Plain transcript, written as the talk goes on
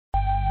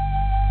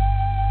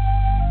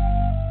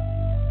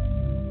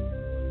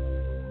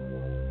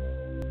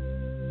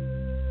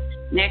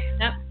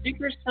Next up,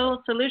 Super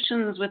Soul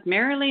Solutions with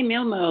Marilee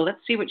Milmo. Let's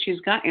see what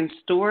she's got in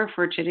store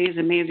for today's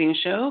amazing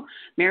show.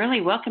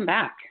 Marilee, welcome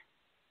back.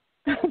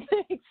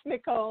 Thanks,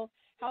 Nicole.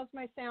 How's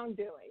my sound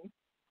doing?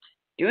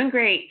 Doing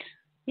great.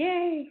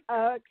 Yay.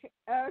 Okay,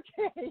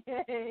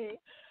 yay.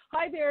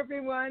 Hi there,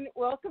 everyone.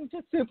 Welcome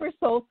to Super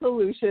Soul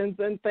Solutions,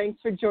 and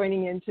thanks for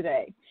joining in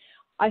today.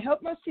 I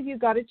hope most of you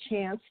got a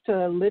chance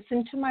to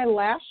listen to my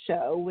last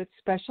show with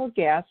special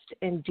guest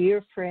and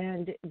dear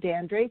friend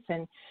Dan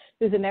Drayson,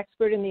 who's an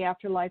expert in the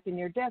afterlife and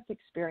near-death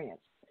experience.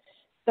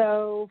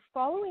 So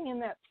following in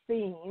that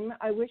theme,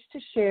 I wish to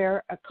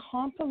share a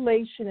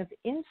compilation of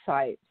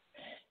insights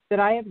that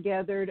I have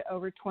gathered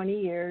over 20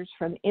 years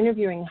from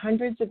interviewing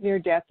hundreds of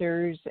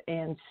near-deathers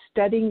and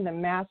studying the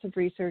massive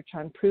research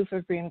on proof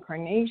of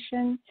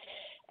reincarnation,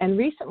 and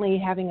recently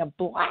having a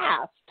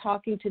blast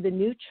talking to the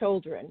new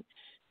children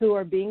who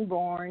are being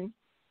born,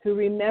 who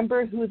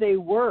remember who they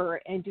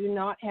were and do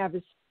not have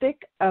as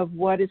thick of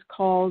what is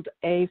called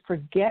a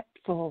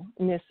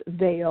forgetfulness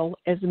veil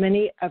as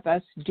many of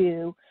us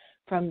do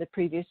from the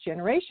previous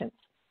generations.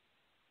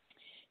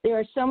 There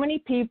are so many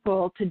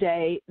people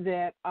today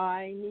that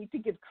I need to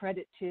give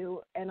credit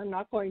to, and I'm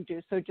not going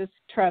to, so just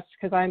trust,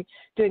 because I'm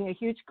doing a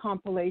huge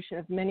compilation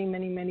of many,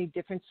 many, many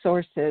different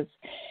sources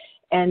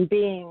and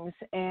beings,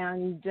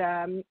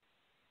 and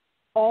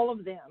all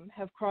of them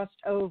have crossed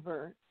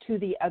over to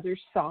the other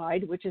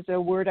side, which is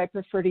a word I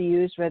prefer to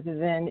use rather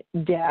than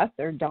death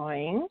or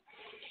dying.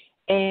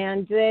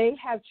 And they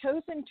have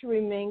chosen to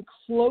remain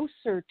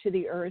closer to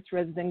the earth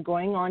rather than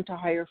going on to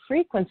higher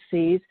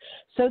frequencies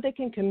so they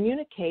can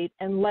communicate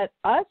and let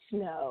us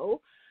know,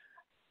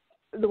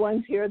 the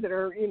ones here that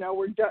are,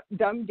 we're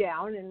dumbed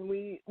down and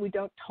we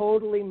don't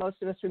totally, most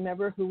of us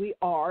remember who we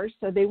are.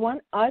 So they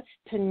want us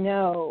to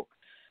know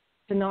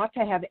not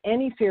to have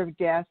any fear of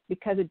death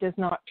because it does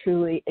not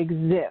truly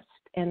exist.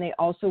 And they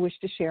also wish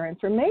to share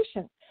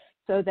information.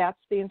 So that's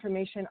the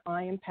information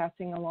I am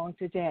passing along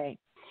today.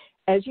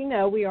 As you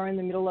know, we are in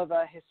the middle of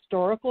a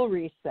historical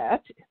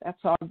reset.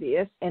 That's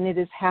obvious. And it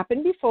has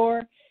happened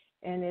before,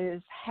 and it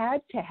has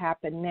had to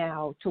happen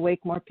now to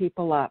wake more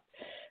people up.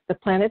 The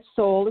planet's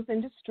soul is in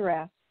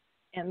distress,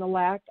 and the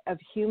lack of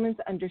humans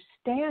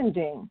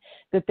understanding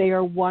that they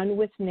are one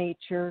with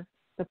nature,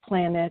 the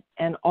planet,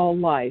 and all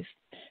life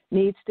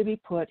needs to be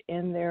put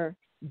in their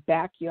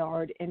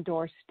backyard and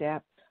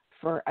doorstep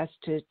for us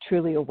to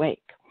truly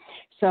awake.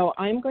 So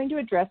I'm going to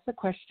address the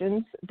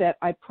questions that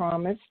I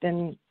promised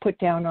and put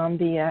down on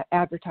the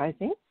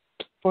advertising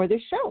for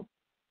this show.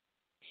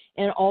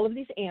 And all of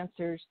these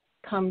answers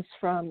comes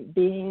from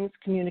beings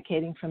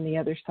communicating from the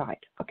other side,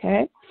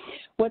 okay?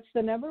 What's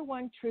the number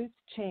one truth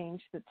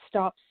change that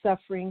stops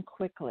suffering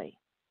quickly?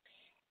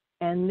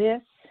 And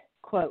this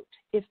quote,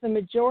 if the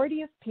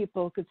majority of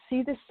people could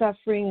see the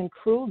suffering and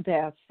cruel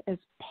deaths as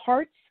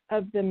parts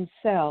of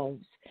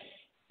themselves,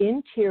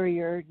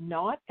 interior,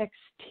 not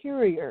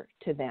exterior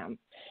to them,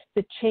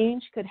 the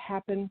change could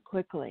happen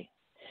quickly.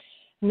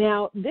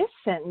 Now, this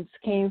sentence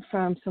came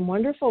from some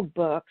wonderful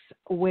books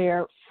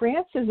where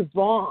Frances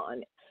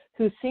Vaughan,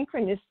 who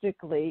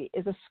synchronistically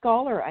is a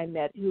scholar I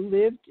met who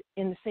lived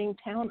in the same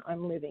town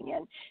I'm living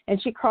in,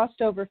 and she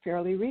crossed over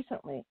fairly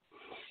recently.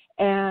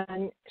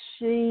 And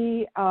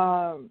she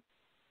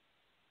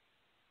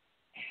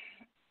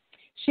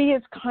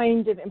is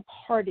kind of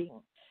imparting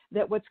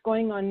that what's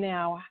going on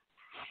now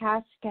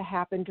has to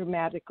happen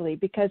dramatically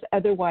because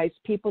otherwise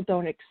people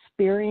don't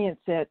experience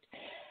it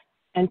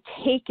and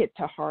take it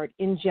to heart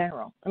in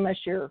general, unless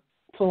you're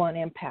full-on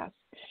empath.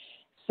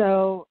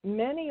 So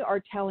many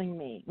are telling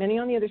me, many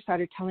on the other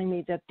side are telling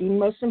me that the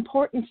most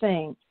important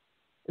thing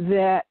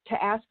that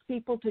to ask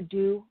people to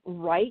do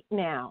right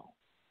now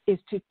is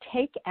to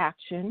take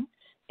action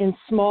in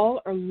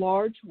small or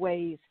large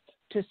ways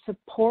to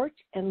support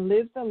and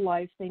live the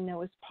life they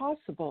know is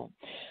possible.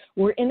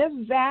 We're in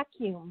a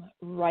vacuum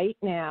right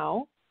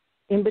now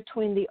in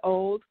between the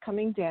old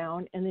coming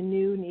down and the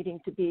new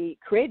needing to be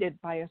created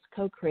by us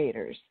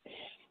co-creators.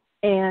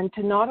 And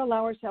to not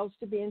allow ourselves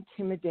to be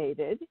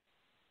intimidated,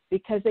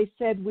 because they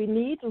said we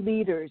need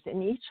leaders,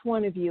 and each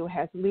one of you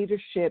has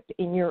leadership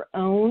in your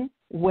own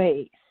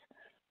ways.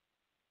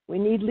 We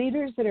need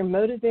leaders that are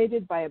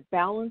motivated by a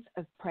balance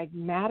of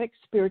pragmatic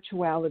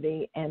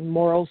spirituality and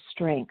moral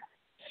strength,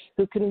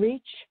 who can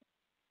reach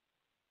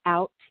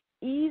out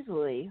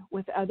easily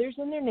with others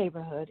in their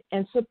neighborhood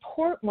and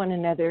support one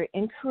another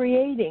in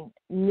creating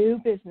new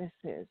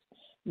businesses,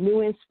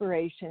 new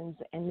inspirations,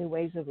 and new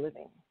ways of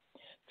living.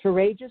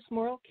 Courageous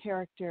moral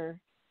character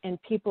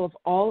and people of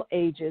all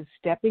ages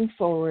stepping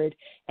forward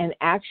and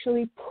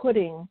actually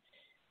putting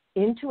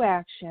into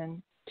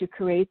action to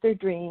create their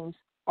dreams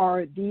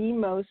are the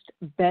most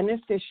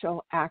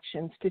beneficial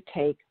actions to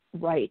take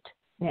right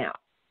now.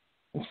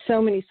 And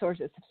so many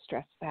sources have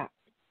stressed that.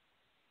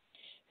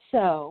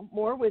 So,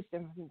 more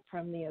wisdom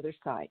from the other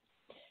side.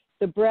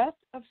 The breath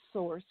of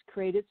Source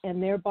created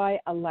and thereby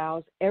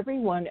allows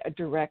everyone a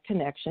direct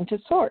connection to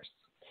Source.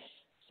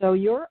 So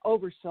your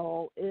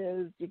oversoul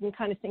is, you can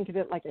kind of think of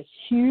it like a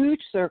huge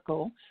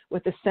circle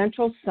with a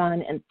central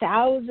sun and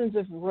thousands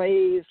of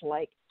rays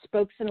like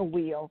spokes in a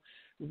wheel,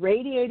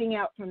 radiating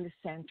out from the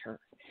center.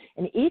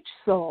 And each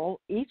soul,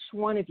 each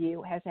one of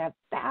you, has had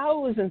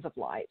thousands of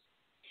lives.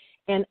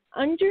 And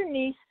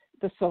underneath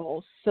the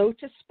soul, so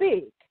to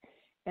speak,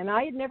 and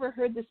I had never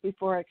heard this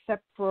before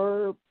except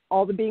for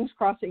all the beings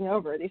crossing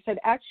over. They said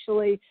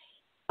actually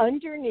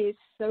underneath,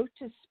 so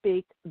to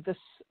speak,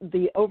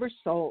 the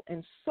oversoul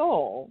and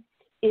soul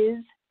is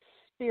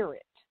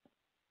spirit,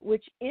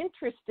 which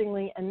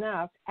interestingly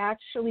enough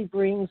actually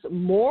brings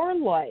more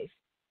life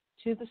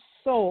to the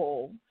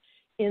soul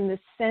in the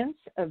sense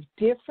of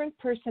different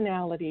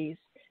personalities,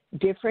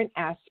 different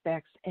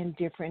aspects, and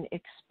different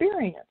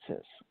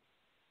experiences.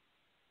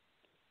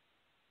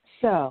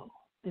 So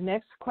the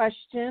next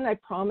question I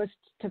promised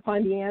to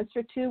find the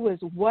answer to was,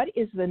 what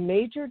is the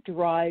major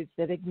drive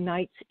that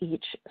ignites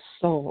each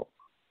soul?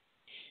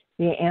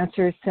 The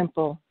answer is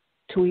simple: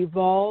 to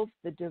evolve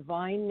the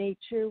divine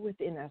nature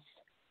within us,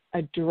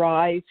 a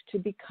drive to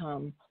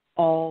become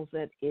all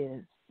that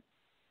is.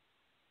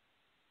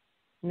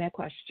 Next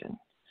question: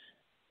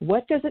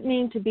 what does it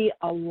mean to be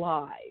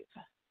alive?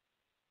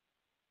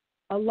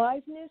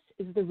 Aliveness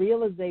is the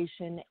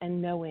realization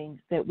and knowing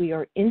that we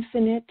are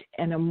infinite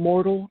and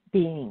immortal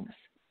beings.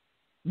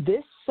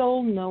 This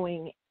soul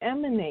knowing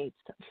emanates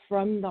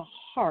from the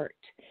heart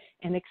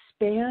and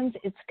expands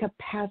its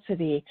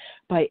capacity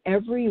by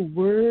every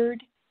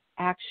word,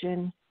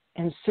 action,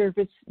 and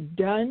service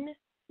done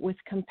with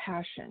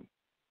compassion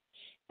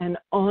and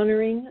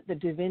honoring the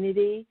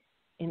divinity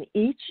in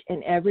each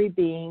and every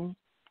being,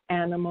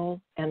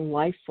 animal, and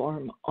life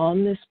form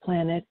on this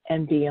planet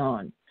and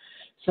beyond.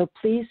 So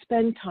please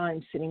spend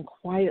time sitting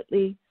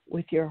quietly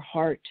with your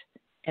heart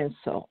and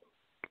soul.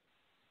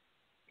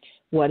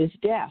 What is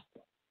death?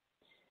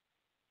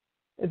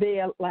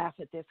 They laugh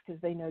at this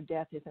because they know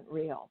death isn't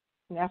real.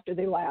 And after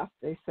they laugh,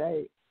 they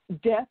say,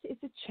 death is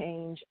a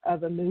change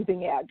of a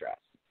moving address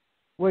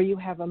where you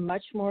have a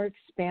much more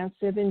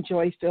expansive and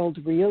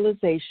joy-filled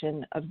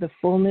realization of the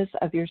fullness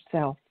of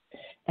yourself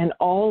and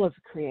all of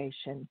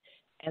creation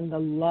and the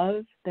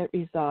love that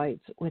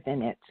resides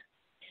within it.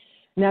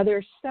 Now, there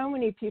are so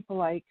many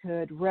people I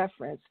could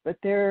reference, but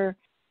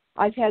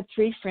I've had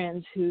 3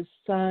 friends whose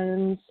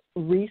sons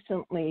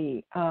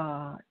recently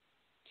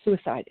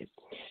suicided.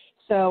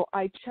 So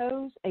I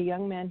chose a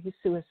young man who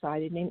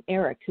suicided named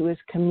Eric, who is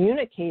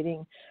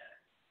communicating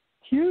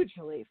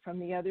hugely from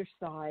the other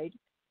side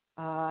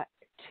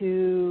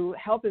to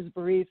help his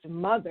bereaved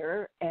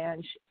mother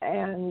and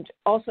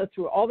also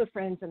through all the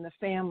friends and the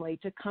family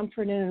to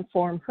comfort and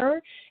inform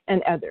her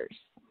and others.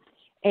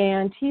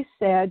 And he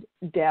said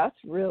death,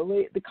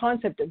 really, the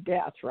concept of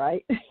death,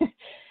 right,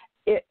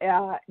 it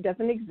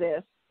doesn't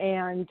exist,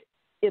 and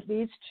it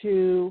leads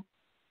to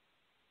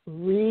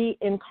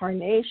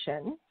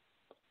reincarnation,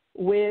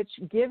 which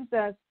gives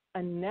us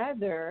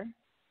another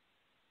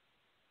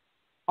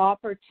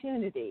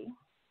opportunity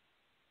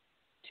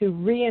to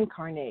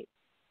reincarnate,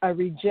 a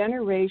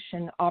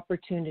regeneration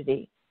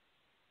opportunity,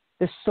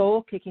 the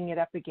soul kicking it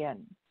up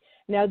again.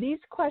 Now, these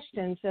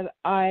questions that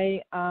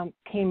I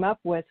came up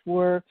with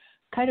were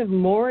kind of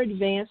more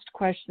advanced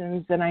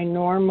questions than I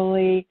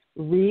normally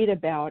read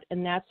about,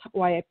 and that's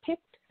why I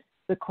picked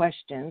the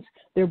questions.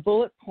 They're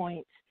bullet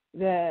points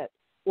that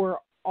were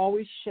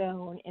always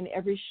shown in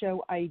every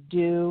show I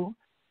do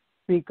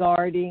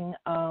regarding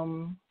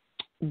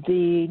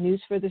the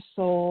News for the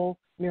Soul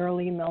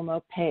Marilee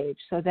Milmo page.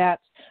 So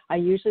I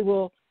usually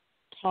will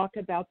talk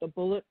about the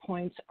bullet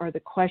points or the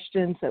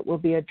questions that will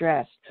be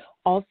addressed.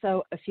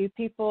 Also, a few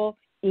people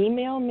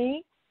email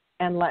me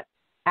and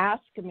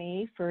ask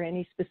me for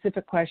any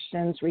specific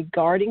questions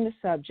regarding the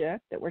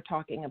subject that we're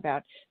talking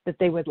about that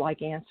they would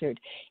like answered.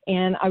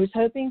 And I was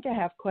hoping to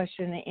have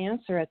question and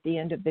answer at the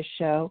end of the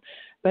show,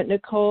 but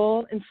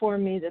Nicole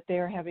informed me that they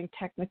are having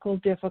technical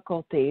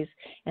difficulties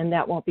and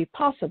that won't be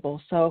possible.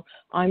 So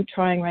I'm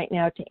trying right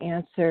now to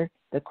answer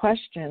the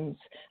questions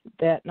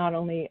that not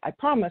only I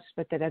promised,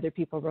 but that other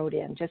people wrote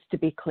in, just to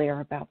be clear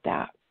about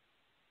that.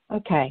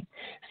 Okay,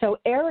 so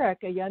Eric,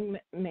 a young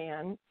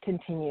man,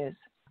 continues.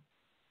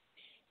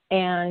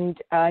 And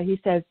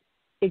he says,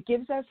 it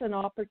gives us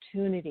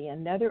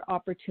another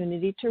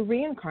opportunity to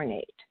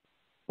reincarnate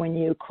when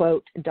you,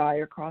 quote, die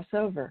or cross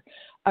over.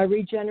 A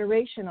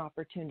regeneration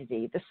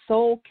opportunity, the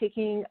soul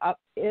kicking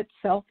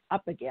itself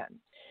up again.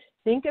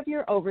 Think of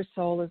your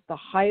oversoul as the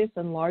highest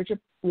and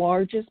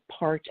largest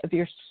part of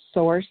your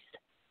source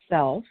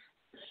self.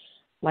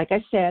 Like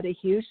I said, a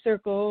huge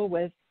circle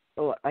with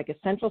like a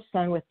central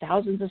sun with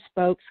thousands of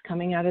spokes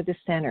coming out of the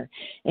center.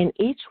 And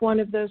each one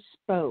of those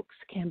spokes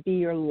can be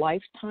your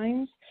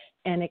lifetimes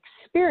and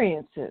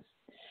experiences,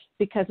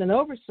 because an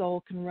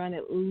oversoul can run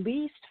at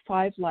least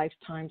 5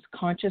 lifetimes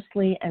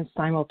consciously and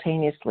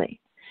simultaneously.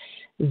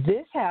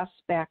 This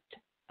aspect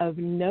of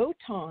no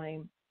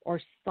time or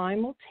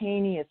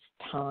simultaneous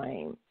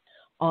time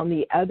on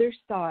the other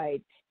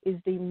side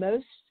is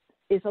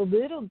a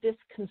little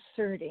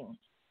disconcerting,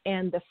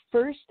 and the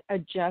first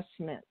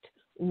adjustment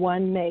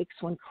one makes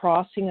when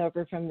crossing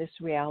over from this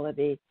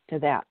reality to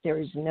that. There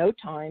is no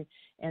time,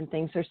 and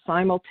things are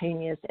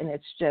simultaneous, and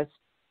it's just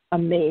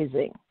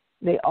amazing.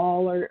 They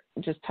all are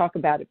just talk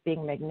about it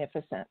being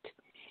magnificent.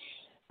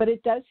 But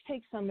it does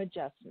take some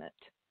adjustment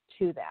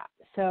to that.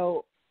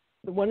 So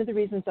one of the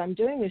reasons I'm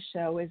doing this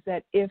show is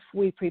that if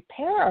we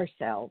prepare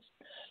ourselves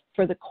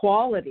for the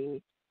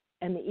quality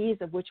and the ease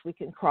of which we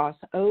can cross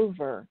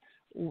over,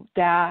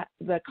 that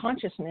the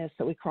consciousness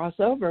that we cross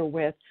over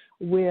with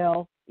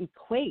will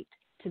equate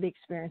to the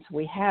experience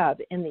we have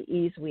and the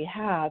ease we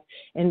have,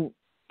 and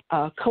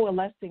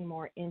coalescing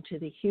more into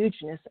the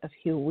hugeness of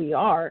who we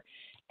are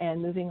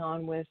and moving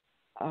on with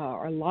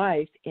our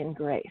life in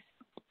grace.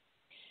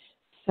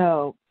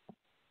 So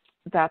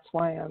that's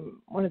why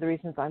one of the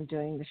reasons I'm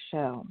doing the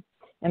show.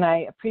 And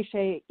I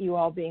appreciate you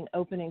all being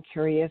open and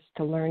curious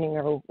to learning,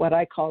 or what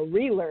I call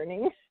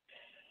relearning.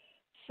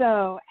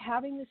 So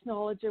having this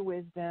knowledge or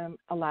wisdom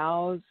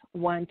allows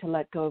one to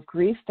let go of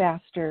grief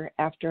faster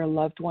after a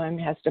loved one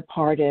has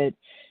departed.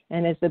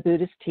 And as the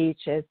Buddhists teach,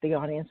 as the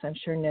audience I'm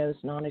sure knows,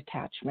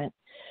 non-attachment.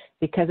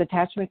 Because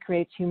attachment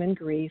creates human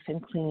grief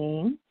and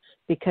clinging,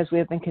 because we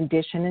have been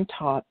conditioned and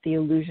taught the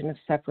illusion of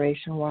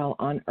separation while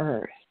on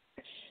earth.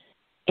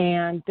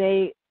 And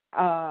they,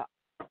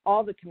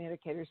 all the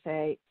communicators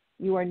say,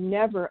 you are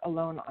never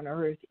alone on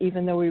earth,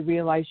 even though we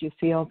realize you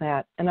feel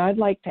that. And I'd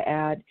like to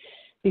add,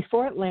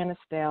 before Atlantis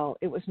fell,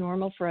 it was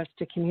normal for us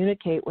to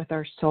communicate with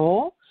our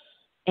soul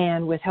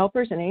and with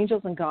helpers and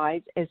angels and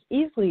guides as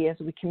easily as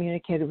we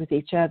communicated with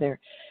each other.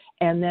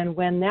 And then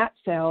when that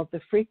fell,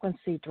 the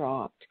frequency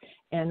dropped,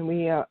 and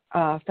we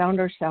found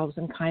ourselves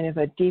in kind of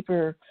a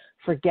deeper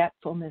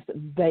forgetfulness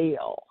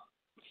veil.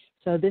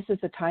 So this is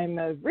a time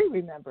of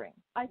remembering,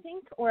 I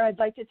think, or I'd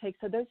like to take.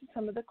 So those are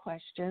some of the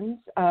questions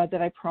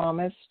that I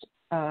promised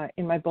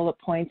in my bullet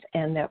points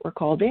and that were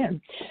called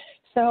in.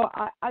 So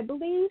I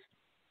believe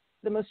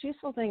the most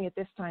useful thing at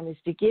this time is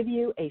to give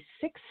you a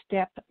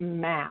 6-step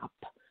map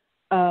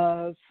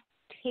of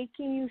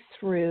taking you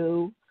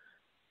through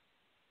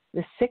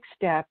the 6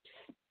 steps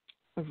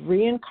of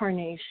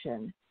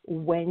reincarnation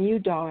when you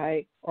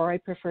die, or I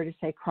prefer to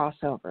say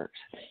crossovers.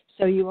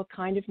 So you will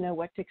kind of know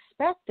what to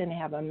expect and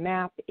have a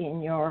map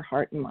in your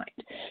heart and mind.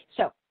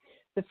 So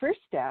the first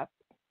step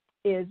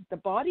is the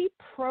body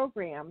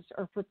programs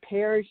or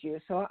prepares you.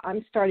 So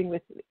I'm starting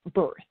with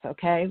birth,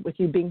 okay, with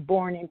you being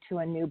born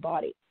into a new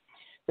body.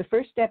 The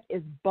first step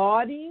is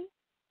body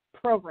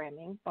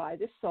programming by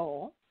the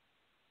soul,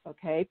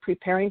 okay,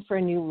 preparing for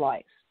a new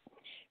life.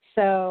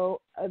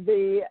 So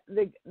the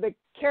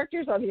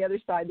characters on the other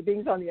side, the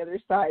beings on the other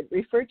side,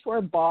 refer to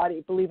our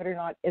body, believe it or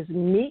not, as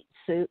meat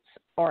suits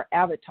or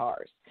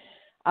avatars.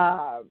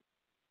 And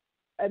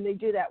they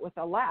do that with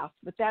a laugh,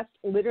 but that's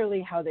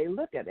literally how they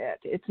look at it.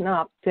 It's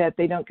not that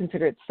they don't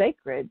consider it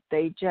sacred.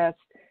 They just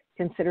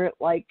consider it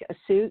like a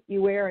suit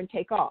you wear and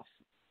take off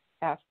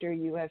after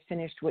you have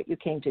finished what you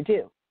came to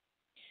do.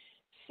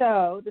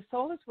 So the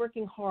soul is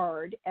working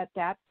hard at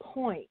that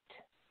point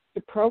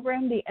to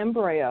program the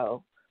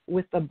embryo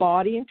with the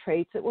body and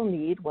traits it will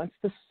need once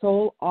the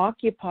soul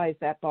occupies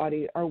that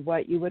body, or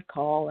what you would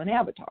call an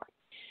avatar.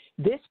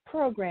 This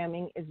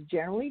programming is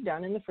generally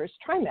done in the first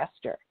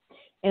trimester,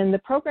 and the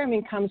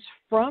programming comes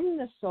from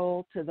the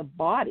soul to the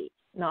body,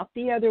 not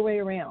the other way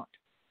around.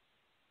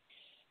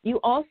 You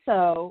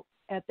also,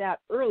 at that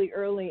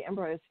early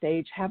embryo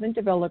stage, haven't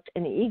developed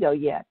an ego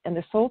yet, and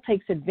the soul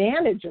takes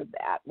advantage of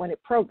that when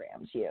it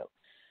programs you.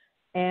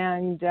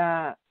 And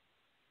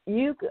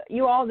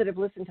you all that have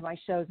listened to my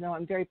shows know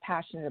I'm very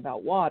passionate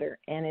about water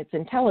and its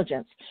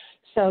intelligence.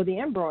 So the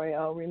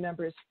embryo,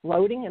 remember, is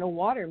floating in a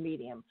water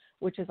medium,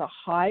 which is a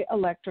high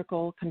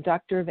electrical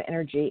conductor of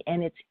energy,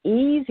 and it's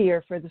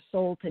easier for the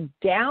soul to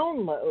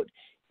download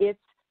its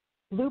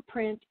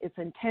blueprint, its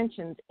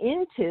intentions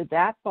into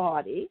that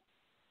body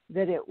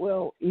that it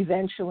will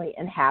eventually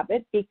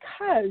inhabit,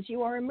 because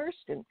you are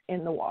immersed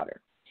in the water.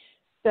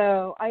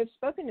 So I've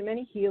spoken to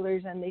many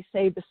healers, and they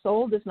say the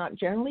soul does not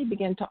generally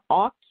begin to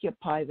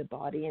occupy the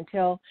body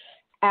until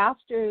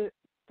after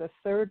the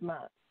 3rd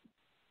month,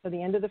 so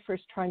the end of the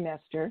first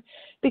trimester,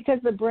 because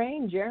the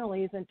brain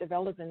generally isn't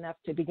developed enough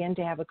to begin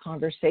to have a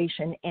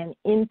conversation and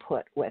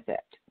input with it.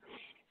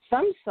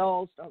 Some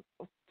souls don't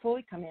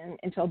fully come in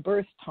until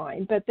birth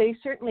time, but they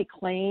certainly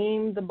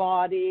claim the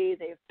body,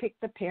 they've picked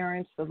the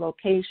parents, the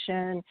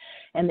location,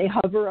 and they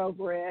hover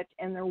over it,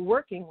 and they're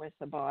working with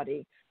the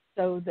body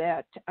so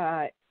that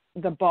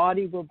the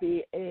body will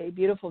be a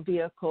beautiful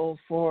vehicle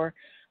for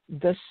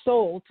the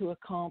soul to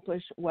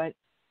accomplish what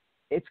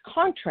its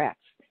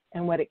contracts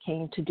and what it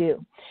came to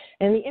do.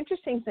 And the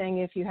interesting thing,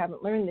 if you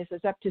haven't learned this,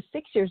 is up to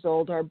 6 years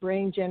old, our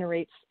brain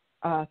generates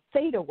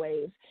theta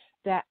waves,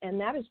 and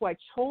that is why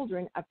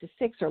children up to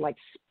 6 are like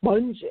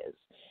sponges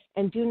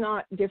and do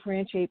not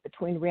differentiate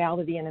between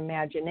reality and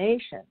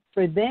imagination.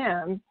 For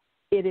them,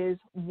 it is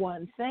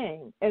one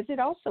thing, as it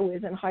also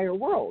is in higher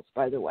worlds,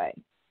 by the way.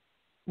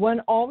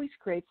 One always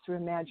creates through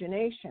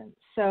imagination.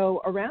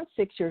 So around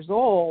 6 years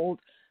old,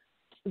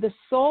 the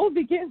soul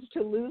begins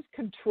to lose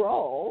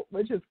control,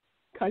 which is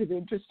kind of an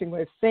interesting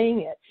way of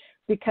saying it,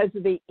 because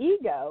the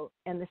ego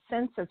and the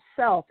sense of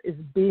self is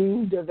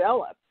being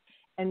developed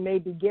and may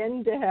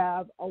begin to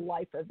have a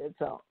life of its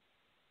own.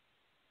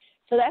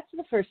 So that's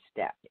the first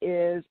step.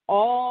 It's a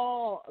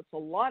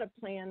lot of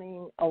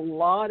planning, a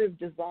lot of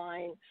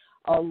design,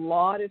 a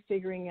lot of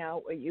figuring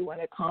out what you want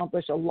to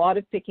accomplish, a lot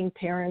of picking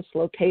parents,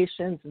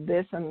 locations,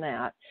 this and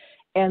that,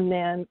 and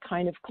then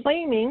kind of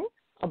claiming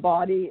a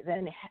body,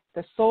 then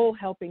the soul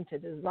helping to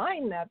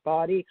design that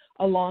body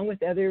along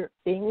with other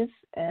things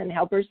and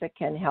helpers that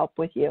can help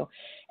with you.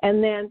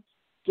 And then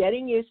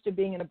getting used to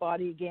being in a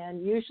body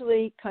again,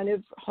 usually kind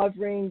of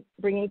hovering,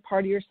 bringing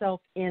part of yourself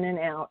in and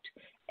out,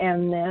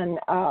 and then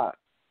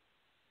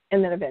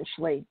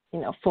eventually,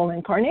 full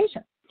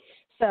incarnation.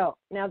 So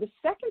now the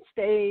second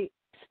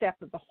step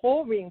of the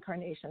whole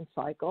reincarnation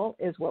cycle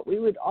is what we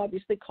would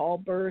obviously call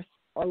birth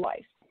or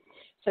life.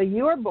 So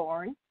you are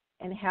born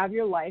and have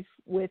your life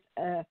with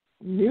a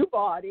new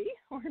body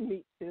or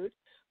meat suit,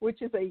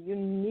 which is a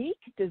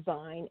unique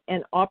design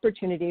and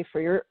opportunity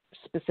for your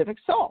specific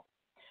soul.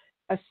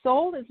 A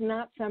soul is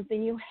not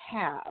something you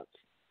have.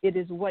 It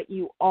is what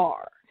you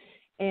are.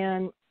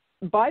 And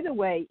by the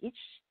way, each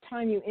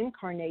time you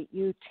incarnate,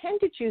 you tend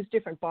to choose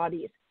different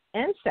bodies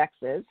and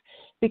sexes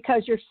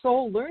because your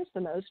soul learns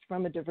the most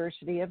from a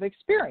diversity of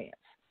experience.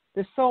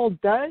 The soul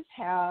does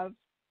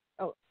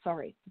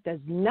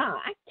not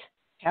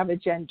have a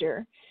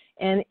gender,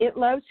 and it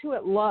loves who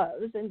it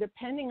loves, and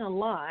depending on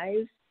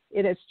lives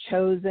it has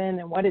chosen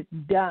and what it's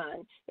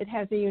done, it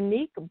has a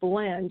unique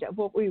blend of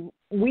what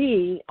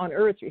we on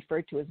Earth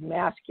refer to as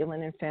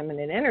masculine and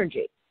feminine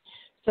energy.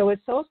 So as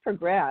souls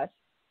progress,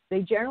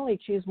 they generally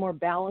choose more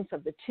balance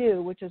of the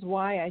two, which is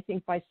why I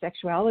think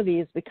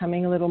bisexuality is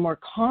becoming a little more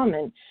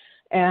common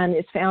and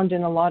is found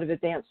in a lot of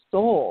advanced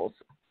souls.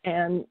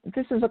 And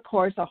this is, of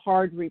course, a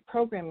hard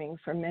reprogramming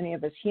for many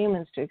of us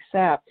humans to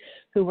accept,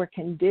 who were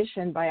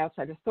conditioned by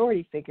outside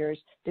authority figures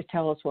to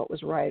tell us what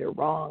was right or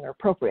wrong or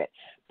appropriate.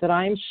 That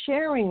I'm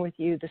sharing with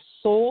you the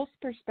soul's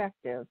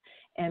perspective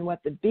and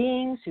what the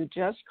beings who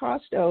just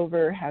crossed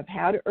over, have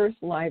had Earth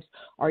lives,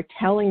 are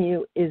telling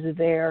you is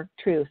their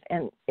truth.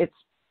 And it's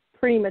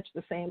pretty much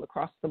the same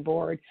across the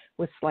board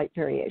with slight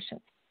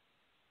variations.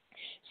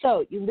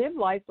 So you live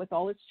life with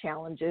all its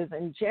challenges,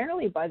 and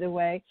generally, by the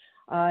way,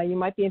 you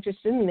might be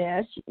interested in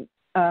this,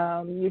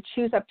 you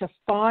choose up to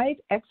 5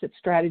 exit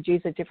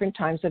strategies at different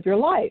times of your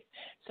life.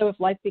 So if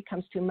life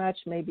becomes too much,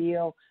 maybe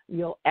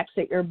you'll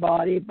exit your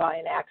body by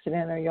an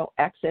accident, or you'll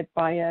exit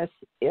by a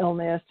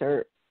illness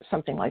or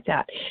something like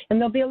that. And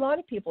there'll be a lot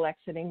of people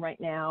exiting right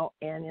now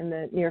and in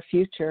the near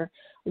future,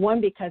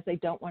 one, because they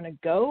don't want to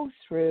go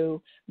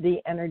through the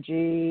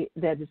energy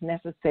that is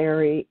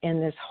necessary in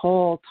this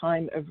whole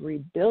time of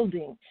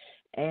rebuilding.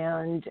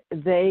 And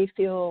their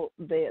soul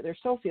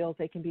feels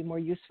they can be more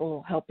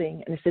useful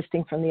helping and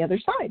assisting from the other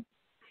side.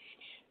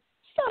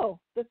 So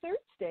the third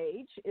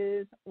stage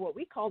is what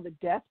we call the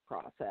death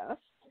process.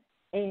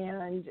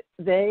 And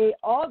they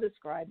all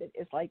describe it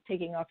as like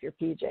taking off your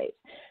PJs.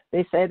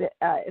 They said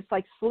it's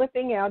like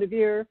slipping out of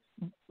your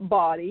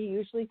body,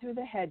 usually through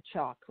the head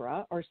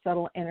chakra or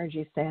subtle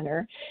energy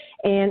center.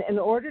 And in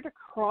order to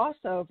cross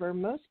over,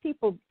 most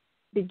people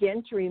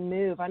begin to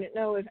remove, I don't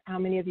know how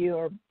many of you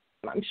are,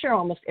 I'm sure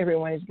almost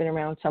everyone has been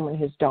around someone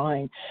who's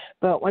dying.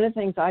 But one of the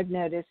things I've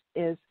noticed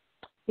is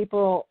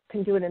people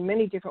can do it in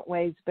many different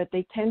ways, but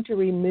they tend to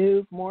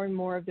remove more and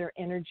more of their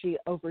energy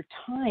over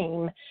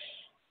time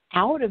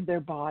out of their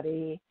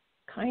body,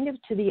 kind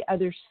of to the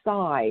other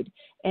side.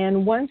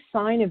 And one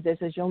sign of this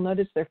is you'll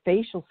notice their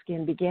facial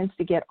skin begins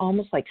to get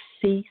almost like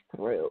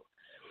see-through.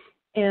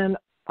 And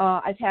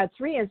I've had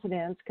 3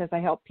 incidents because I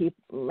help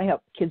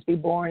kids be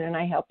born and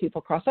I help people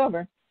cross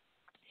over,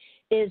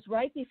 is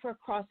right before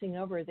crossing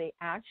over, they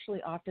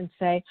actually often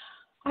say,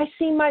 I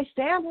see my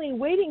family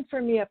waiting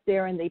for me up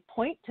there, and they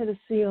point to the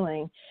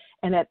ceiling.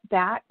 And at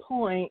that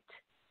point,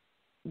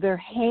 their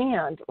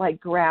hand like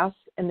grasps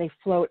and they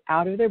float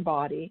out of their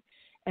body,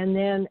 and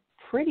then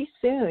pretty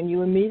soon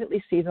you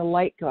immediately see the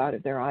light go out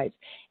of their eyes.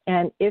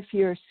 And if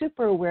you're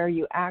super aware,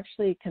 you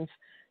actually can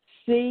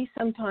see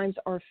sometimes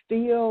or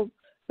feel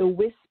the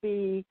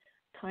wispy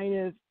kind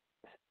of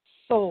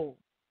soul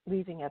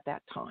leaving at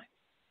that time.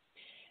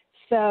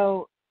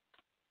 So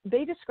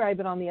they describe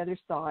it on the other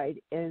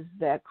side is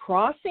that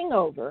crossing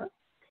over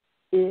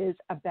is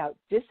about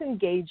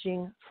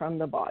disengaging from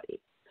the body.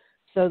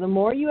 So the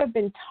more you have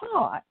been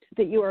taught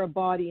that you are a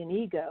body and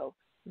ego,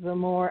 the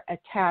more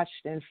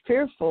attached and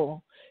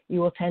fearful you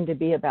will tend to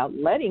be about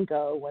letting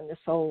go when the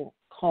soul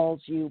calls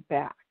you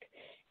back.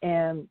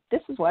 And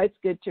this is why it's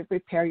good to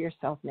prepare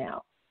yourself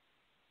now.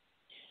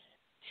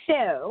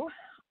 So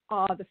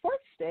the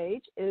 4th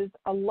stage is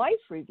a life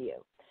review.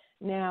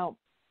 Now,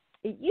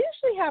 it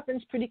usually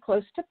happens pretty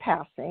close to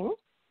passing.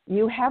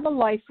 You have a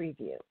life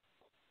review.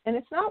 And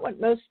it's not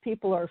what most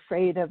people are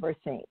afraid of or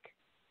think.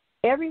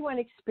 Everyone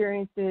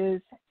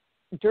experiences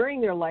during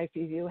their life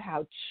review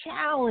how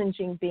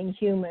challenging being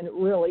human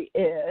really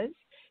is,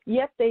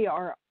 yet they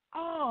are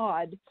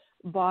awed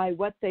by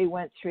what they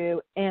went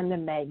through and the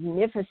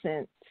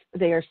magnificence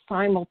they are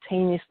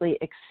simultaneously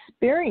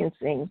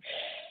experiencing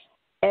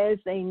as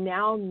they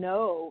now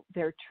know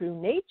their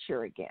true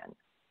nature again.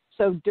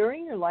 So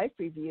during your life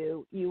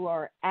review, you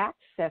are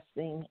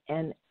accessing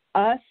and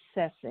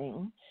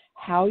assessing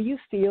how you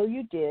feel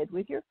you did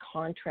with your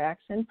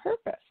contracts and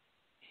purpose.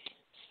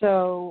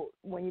 So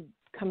when you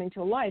come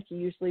into life, you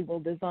usually will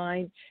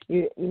design,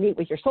 you meet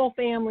with your soul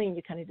family and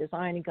you kind of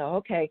design and go,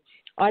 okay,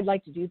 I'd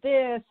like to do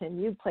this,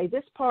 and you play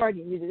this part,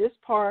 and you do this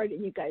part,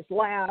 and you guys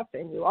laugh,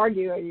 and you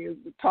argue, and you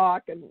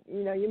talk, and,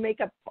 you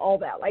make up all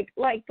that, like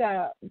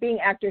being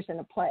actors in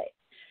a play.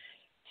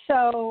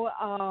 So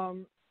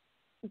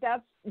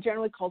that's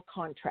generally called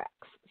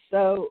contracts.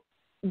 So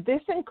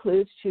this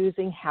includes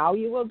choosing how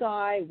you will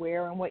die,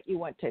 where, and what you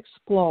want to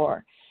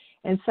explore.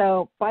 And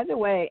so, by the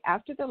way,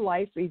 after the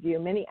life review,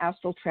 many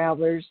astral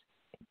travelers,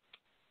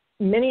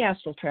 when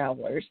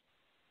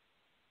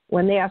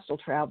they astral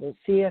travel,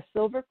 see a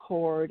silver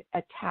cord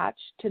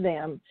attached to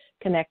them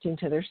connecting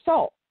to their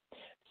soul.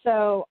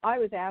 So I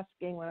was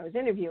asking, when I was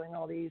interviewing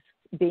all these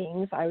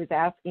beings, I was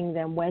asking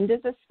them, when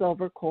does a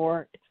silver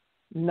cord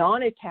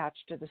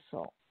non-attached to the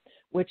soul,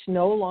 which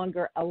no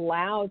longer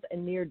allows a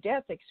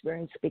near-death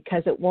experience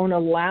because it won't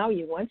allow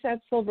you, once that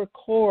silver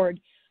cord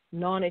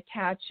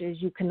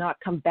non-attaches, you cannot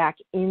come back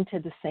into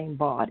the same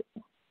body.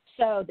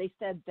 So they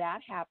said that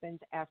happens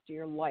after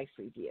your life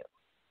review.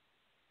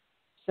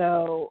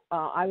 So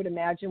I would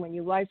imagine when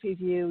you life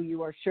review,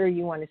 you are sure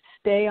you want to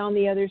stay on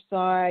the other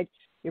side.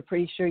 You're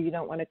pretty sure you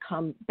don't want to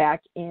come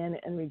back in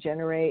and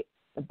regenerate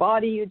the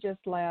body you just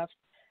left.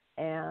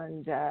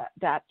 And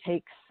that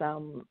takes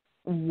some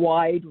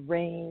wide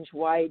range,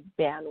 wide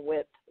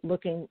bandwidth,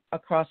 looking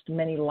across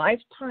many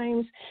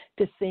lifetimes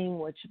to seeing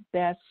which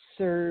best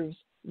serves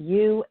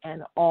you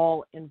and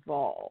all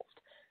involved.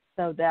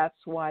 So that's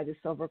why the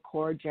silver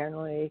cord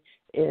generally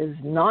is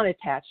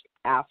non-attached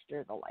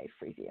after the life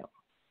review.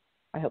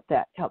 I hope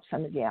that helps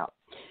some of you out.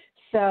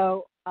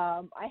 So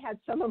I had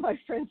some of my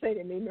friends say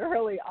to me,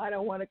 Marilee, I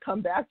don't want to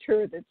come back to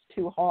Earth. It's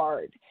too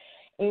hard.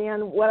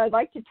 And what I'd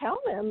like to tell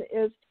them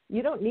is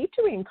you don't need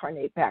to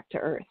reincarnate back to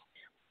Earth.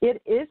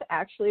 It is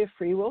actually a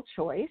free will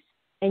choice,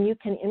 and you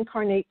can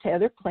incarnate to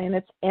other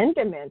planets and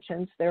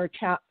dimensions. There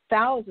are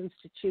thousands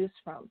to choose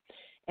from.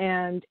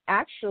 And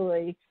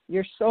actually,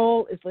 your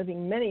soul is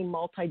living many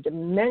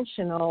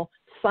multidimensional,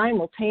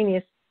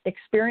 simultaneous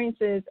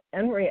experiences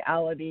and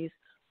realities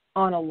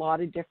on a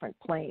lot of different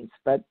planes.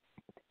 But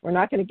we're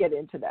not going to get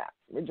into that.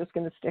 We're just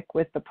going to stick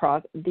with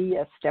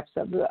the steps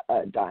of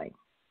dying.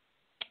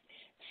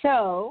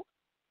 So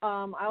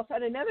I also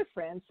had another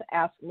friend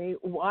ask me,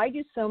 why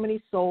do so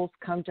many souls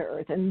come to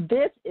Earth? And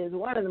this is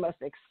one of the most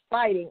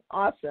exciting,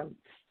 awesome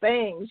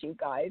things, you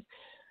guys.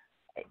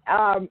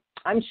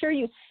 I'm sure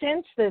you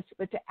sense this,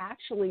 but to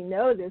actually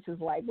know this is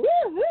like,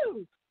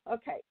 woohoo!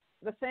 Okay,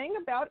 the thing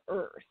about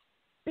Earth,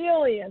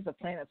 billions of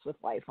planets with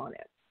life on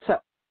it. So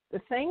the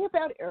thing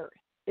about Earth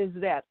is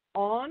that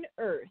on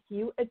Earth,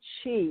 you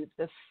achieve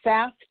the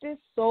fastest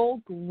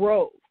soul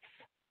growth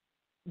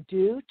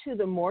due to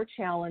the more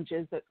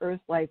challenges that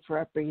Earth life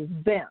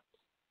represents.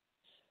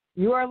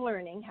 You are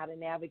learning how to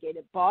navigate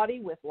a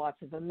body with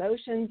lots of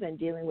emotions and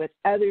dealing with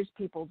others,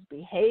 people's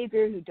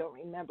behavior who don't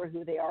remember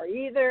who they are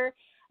either.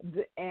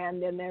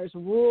 And then there's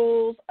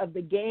rules of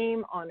the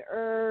game on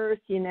Earth,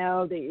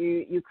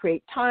 that you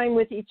create time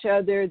with each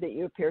other, that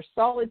you appear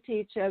solid to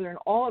each other, and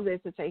all of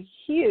this. It's a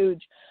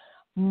huge,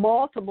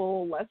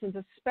 multiple lessons,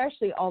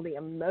 especially all the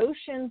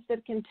emotions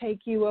that can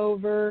take you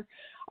over,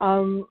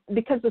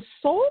 because the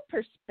soul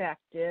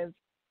perspective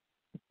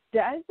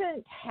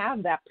doesn't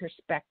have that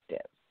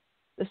perspective.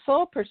 The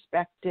soul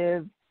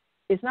perspective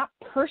is not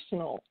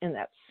personal in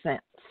that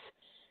sense.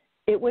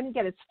 It wouldn't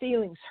get its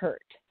feelings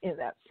hurt in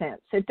that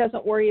sense. It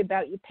doesn't worry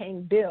about you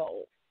paying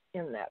bills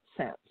in that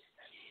sense.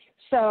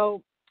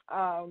 So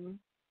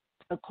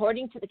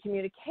according to the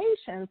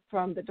communication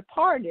from the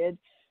departed,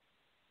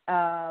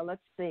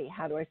 let's see,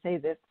 how do I say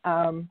this?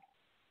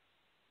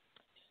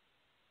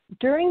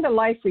 During the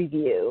life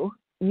review,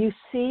 you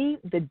see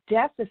the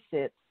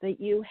deficits that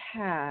you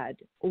had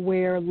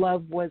where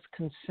love was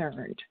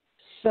concerned.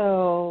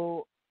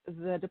 So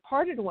the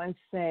departed ones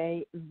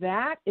say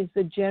that is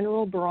the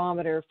general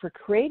barometer for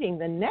creating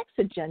the next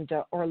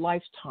agenda or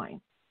lifetime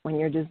when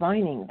you're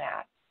designing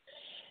that.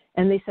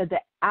 And they said the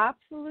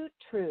absolute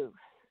truth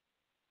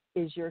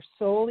is your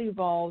soul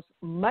evolves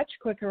much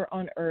quicker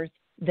on Earth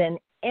than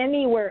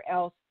anywhere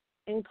else,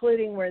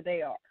 including where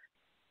they are.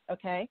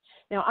 Okay?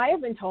 Now, I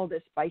have been told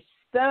this by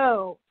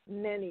so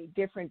many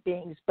different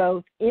beings,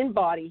 both in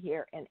body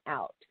here and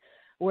out,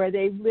 where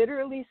they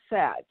literally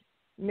said,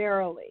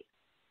 Marilee,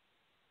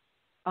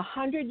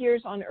 100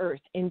 years on Earth,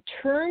 in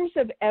terms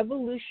of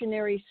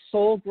evolutionary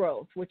soul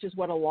growth, which is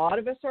what a lot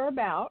of us are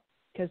about,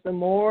 because the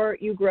more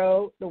you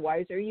grow, the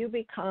wiser you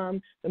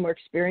become, the more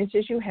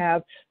experiences you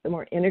have, the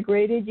more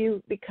integrated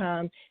you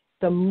become,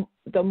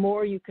 the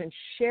more you can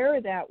share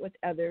that with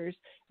others,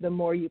 the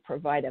more you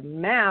provide a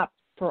map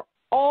for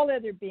all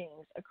other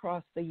beings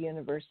across the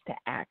universe to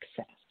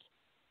access.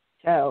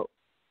 So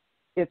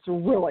it's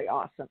really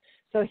awesome.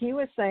 So he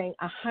was saying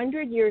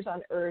 100 years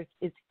on Earth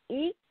is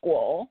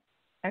equal,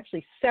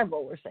 actually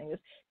several were saying this,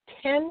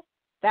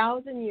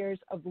 10,000 years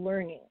of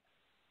learning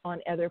on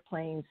other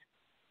planes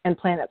and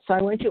planets. So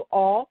I want you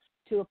all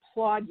to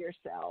applaud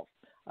yourself,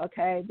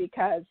 okay,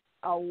 because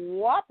a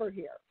whopper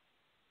here.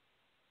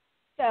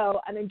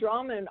 So an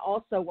Andromedan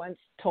also once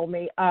told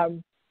me,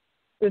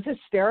 it was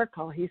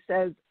hysterical. He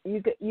says,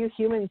 you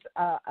humans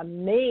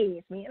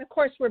amaze me. And, of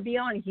course, we're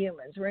beyond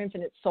humans. We're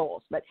infinite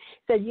souls. But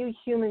he said, you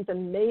humans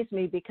amaze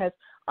me because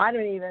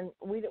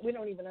we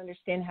don't even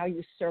understand how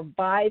you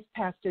survive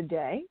past a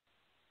day.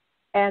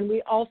 And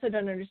we also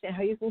don't understand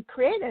how you can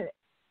create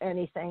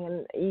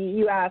anything. And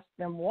you ask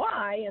them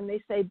why, and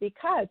they say,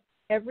 because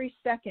every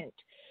second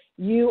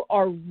you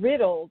are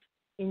riddled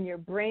in your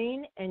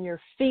brain and your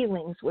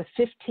feelings with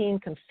 15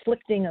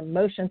 conflicting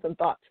emotions and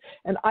thoughts.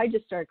 And I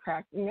just started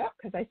cracking up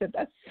because I said,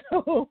 that's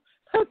so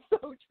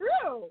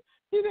true,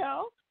 you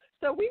know?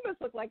 So we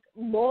must look like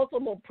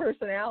multiple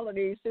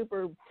personalities,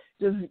 super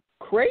just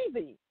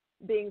crazy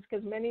beings,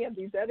 because many of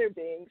these other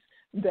beings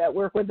that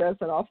work with us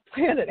and off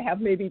planet have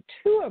maybe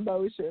 2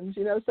 emotions,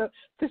 you know? So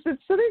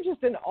they're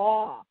just in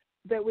awe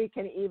that we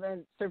can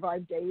even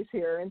survive days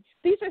here. And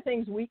these are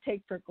things we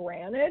take for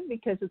granted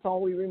because it's all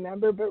we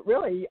remember, but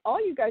really, all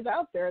you guys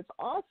out there, it's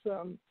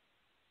awesome.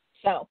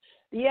 So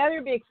the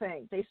other big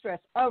thing they stress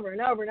over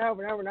and over and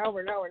over and over and over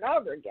and over and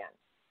over again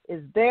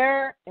is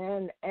there,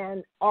 and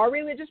our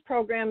religious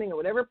programming or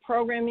whatever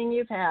programming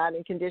you've had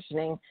and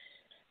conditioning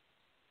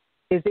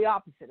is the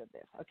opposite of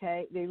this,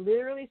 okay? They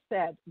literally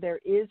said there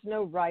is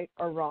no right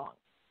or wrong.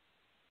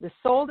 The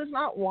soul does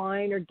not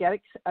whine or get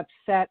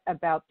upset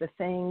about the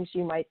things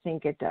you might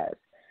think it does.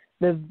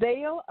 The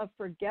veil of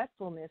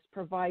forgetfulness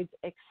provides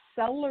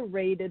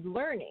accelerated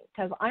learning,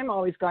 because I'm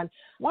always going,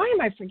 why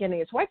am I forgetting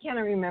this? Why can't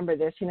I remember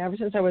this? You know, ever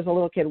since I was a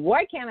little kid,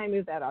 why can't I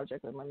move that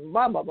object with my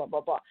blah, blah, blah,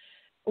 blah, blah.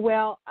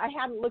 Well, I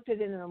hadn't looked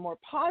at it in a more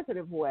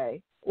positive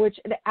way, which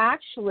it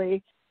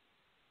actually,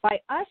 by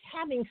us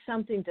having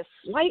something to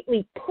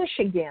slightly push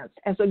against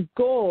as a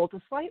goal, to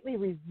slightly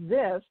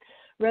resist,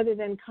 rather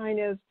than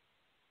kind of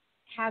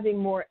having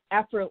more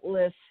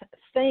effortless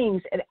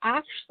things, it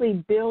actually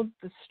builds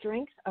the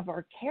strength of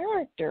our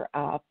character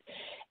up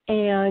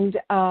and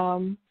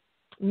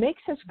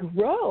makes us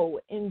grow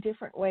in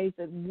different ways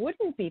that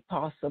wouldn't be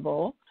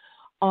possible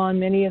on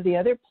many of the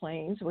other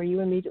planes where you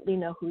immediately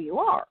know who you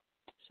are.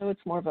 So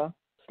it's more of a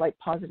slight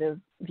positive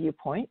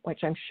viewpoint,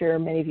 which I'm sure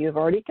many of you have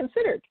already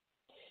considered.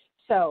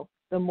 So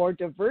the more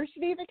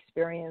diversity of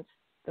experience,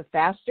 the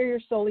faster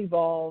your soul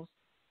evolves.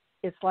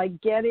 It's like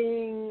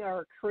getting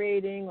or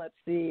creating, let's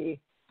see,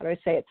 how do I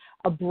say it,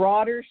 a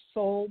broader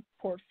soul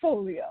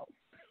portfolio.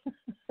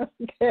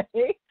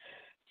 Okay?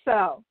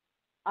 So,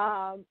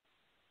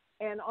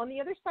 and on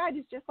the other side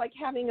is just like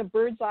having a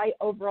bird's eye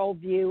overall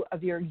view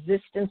of your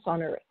existence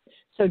on Earth.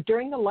 So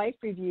during the life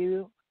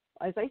review,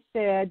 as I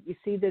said, you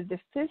see the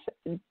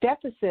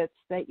deficits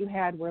that you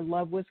had where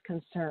love was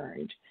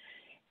concerned.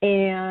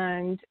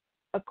 And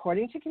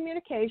according to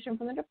communication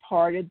from the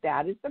departed,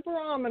 that is the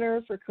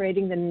barometer for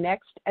creating the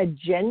next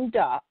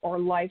agenda or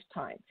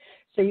lifetime.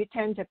 So you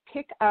tend to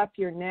pick up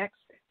your next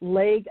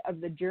leg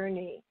of the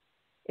journey.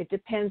 It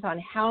depends on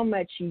how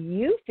much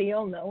you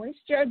feel, no one's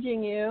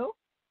judging you,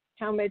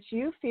 how much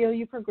you feel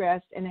you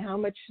progressed, and how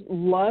much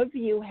love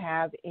you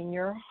have in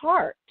your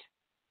heart.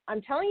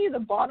 I'm telling you the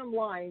bottom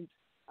lines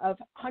of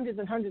hundreds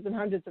and hundreds and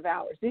hundreds of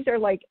hours. These are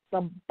like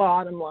the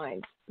bottom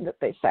lines that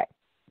they say.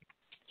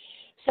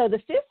 So the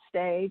 5th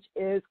stage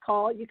is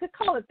called, you could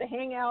call it the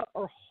hangout,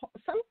 or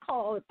some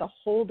call it the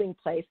holding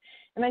place.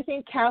 And I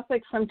think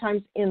Catholics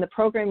sometimes in the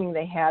programming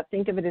they have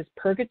think of it as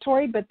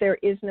purgatory, but there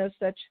is no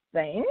such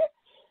thing.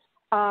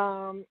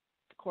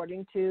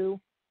 According to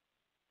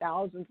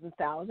thousands and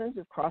thousands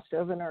who've crossed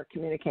over and are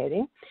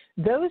communicating,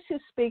 those who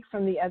speak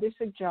from the other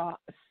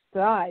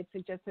side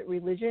suggest that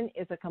religion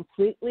is a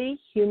completely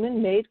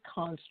human-made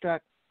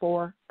construct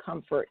for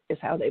comfort, is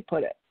how they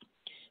put it.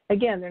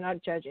 Again, they're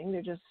not judging,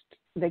 they're just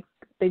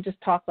they just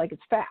talk like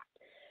it's fact.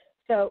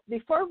 So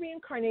before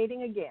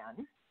reincarnating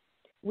again,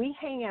 we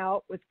hang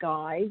out with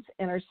guides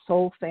and our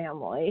soul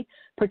family,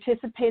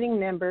 participating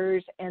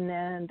members, and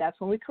then that's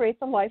when we create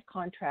the life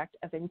contract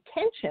of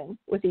intention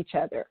with each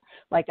other.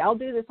 Like, I'll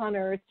do this on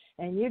Earth,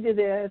 and you do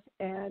this,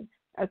 and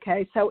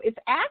okay. So it's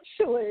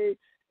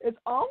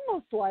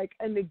almost like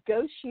a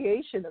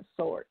negotiation of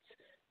sorts,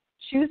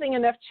 choosing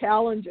enough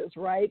challenges,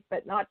 right,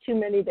 but not too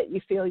many that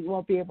you feel you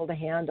won't be able to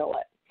handle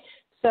it.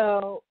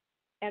 So,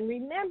 and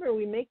remember,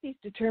 we make these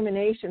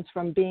determinations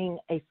from being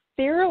a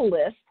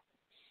fearless,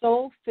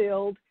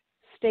 soul-filled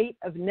state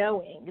of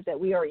knowing that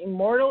we are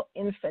immortal,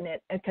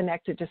 infinite, and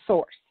connected to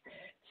Source.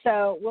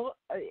 So,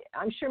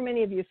 I'm sure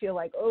many of you feel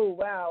like, oh,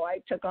 wow, I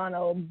took on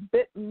a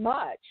bit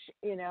much,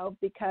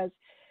 because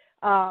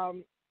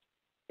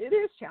it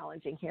is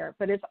challenging here,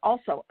 but it's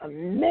also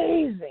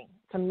amazing.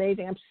 It's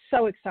amazing. I'm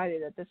so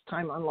excited at this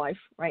time on life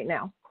right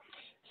now.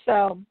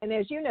 So, and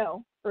as you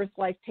know, Earth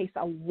life takes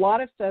a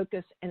lot of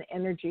focus and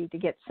energy to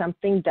get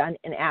something done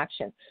in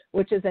action,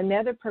 which is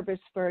another purpose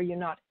for you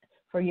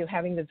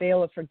having the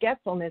veil of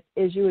forgetfulness,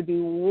 is you would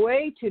be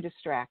way too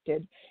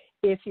distracted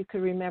if you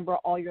could remember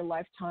all your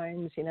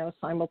lifetimes,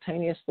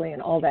 simultaneously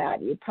and all that.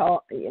 It's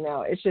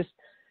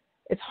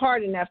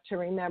hard enough to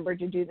remember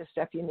to do the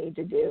stuff you need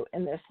to do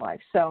in this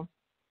life. So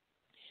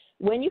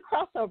When you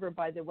cross over,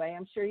 by the way,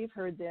 I'm sure you've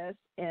heard this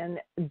in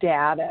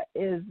data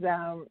is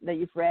that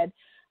you've read,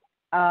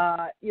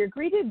 you're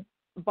greeted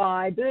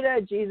by Buddha,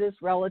 Jesus,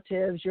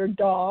 relatives, your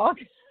dog,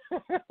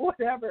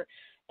 whatever.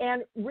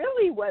 And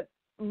really what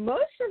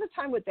most of the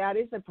time what that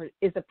is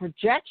a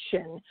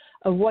projection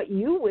of what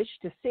you wish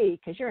to see,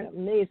 because you're an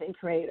amazing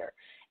creator.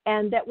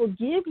 And that will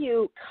give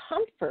you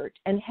comfort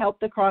and help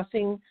the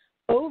crossing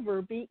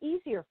over be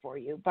easier for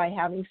you by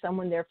having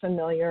someone there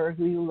familiar or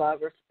who you love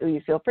or who you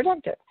feel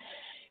protective.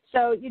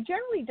 So you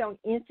generally don't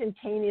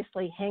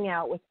instantaneously hang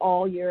out with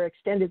all your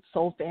extended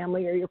soul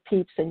family or your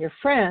peeps and your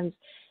friends,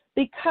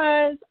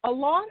 because a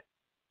lot,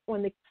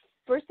 when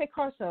first they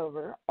cross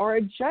over, are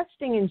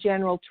adjusting in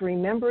general to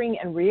remembering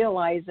and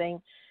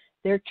realizing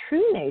their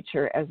true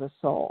nature as a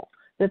soul,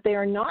 that they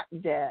are not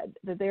dead,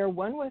 that they are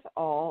one with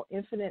all,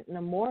 infinite and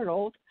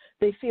immortal.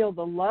 They feel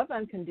the love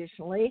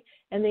unconditionally,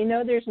 and they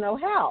know there's no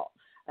hell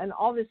and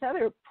all this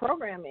other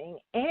programming.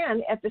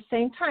 And at the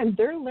same time,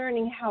 they're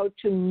learning how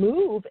to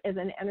move as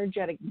an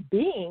energetic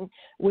being,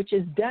 which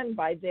is done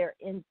by their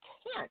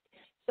intent.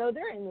 So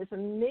they're in this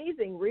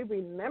amazing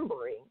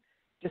remembering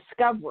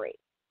discovery.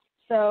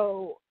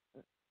 So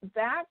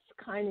that's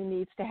kind of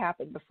needs to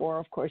happen before,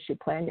 of course, you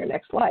plan your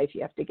next life.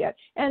 You have to get,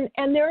 and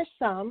there are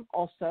some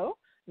also,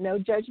 no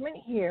judgment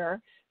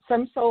here,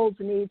 some souls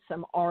need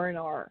some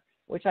R&R,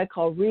 which I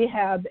call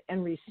rehab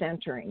and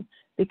recentering,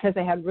 because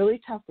they had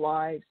really tough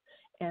lives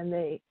and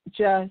they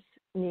just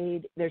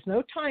need, there's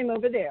no time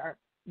over there,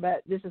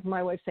 but this is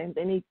my way of saying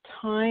they need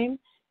time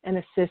and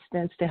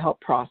assistance to help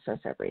process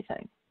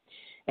everything.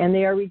 And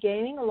they are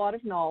regaining a lot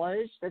of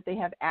knowledge that they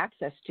have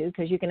access to,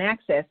 because you can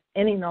access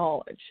any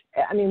knowledge.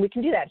 I mean, we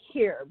can do that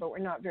here, but we're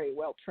not very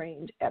well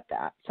trained at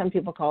that. Some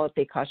people call it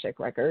the Akashic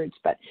Records,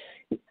 but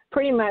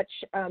pretty much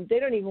they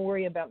don't even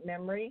worry about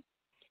memory,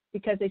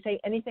 because they say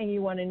anything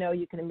you want to know,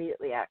 you can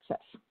immediately access.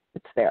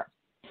 It's there.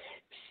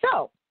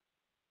 So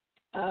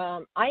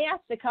I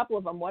asked a couple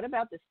of them, what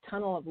about this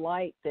tunnel of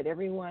light that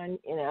everyone,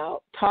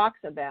 talks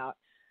about?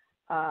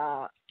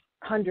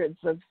 Hundreds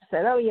have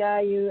said, oh,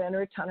 yeah, you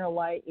enter a tunnel of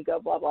light, you go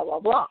blah, blah, blah,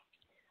 blah.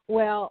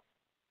 Well,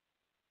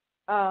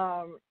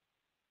 now,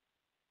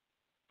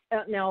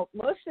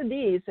 most of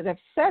these that have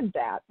said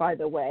that, by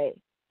the way,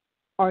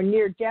 are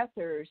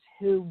near-deathers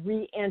who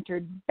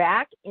re-entered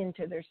back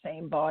into their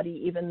same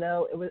body, even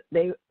though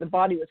the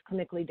body was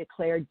clinically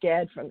declared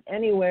dead from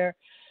anywhere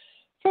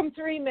from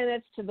 3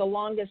 minutes to the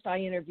longest I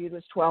interviewed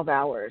was 12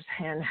 hours.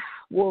 And,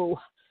 whoa,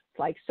 it's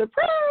like,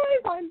 surprise,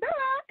 I'm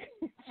back.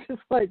 It's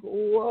just like,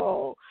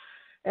 whoa.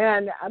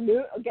 And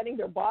getting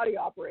their body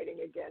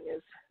operating again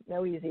is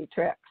no easy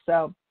trick.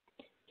 So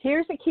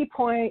here's a key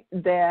point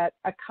that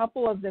a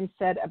couple of them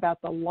said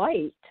about the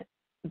light,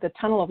 the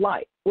tunnel of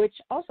light, which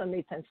also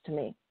made sense to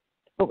me,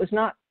 but was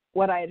not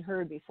what I had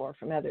heard before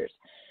from others.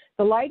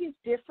 The light is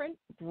different,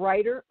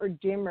 brighter, or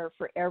dimmer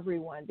for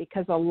everyone,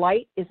 because a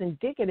light is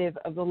indicative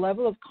of the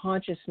level of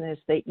consciousness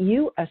that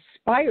you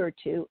aspire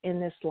to in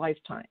this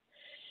lifetime.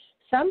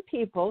 Some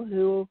people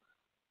who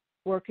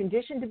were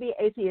conditioned to be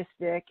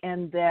atheistic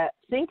and that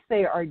think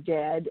they are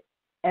dead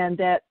and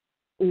that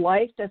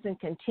life doesn't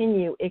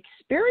continue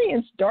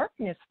experience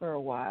darkness for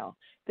a while.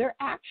 They're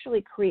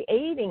actually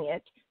creating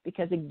it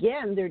because,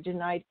 again, they're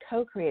denied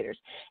co-creators.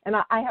 And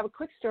I have a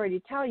quick story to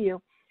tell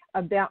you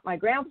about my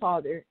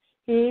grandfather.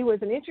 He was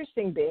an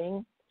interesting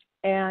being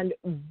and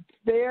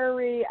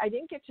I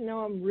didn't get to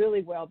know him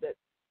really well, but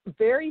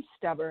very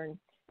stubborn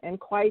and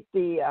quite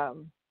the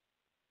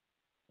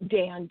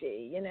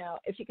dandy,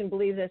 if you can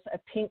believe this, a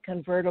pink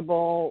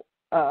convertible,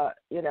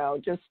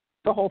 just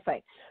the whole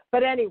thing.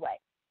 But anyway,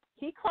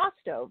 he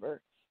crossed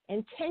over,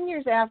 and 10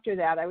 years after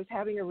that, I was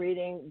having a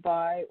reading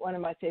by one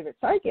of my favorite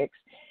psychics,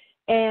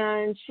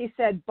 and she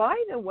said, by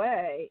the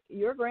way,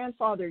 your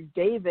grandfather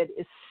David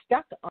is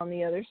stuck on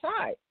the other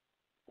side.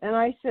 And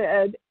I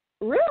said,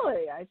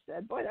 really? I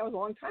said, boy, that was a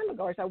long time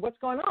ago. I said, what's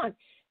going on?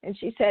 And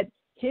she said,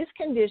 his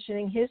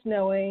conditioning, his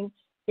knowing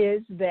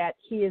is that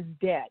he is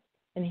dead.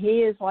 And he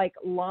is like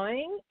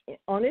lying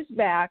on his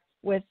back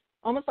with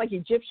almost like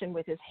Egyptian,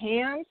 with his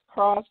hands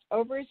crossed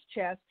over his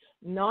chest,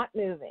 not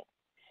moving.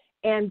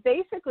 And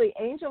basically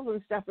angels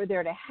and stuff are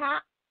there to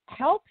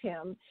help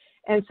him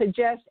and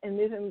suggest and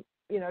move him,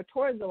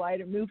 towards the light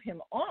or move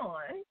him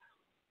on.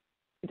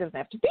 It doesn't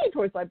have to be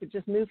towards light, but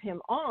just move him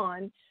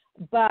on.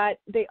 But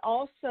they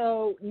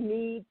also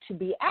need to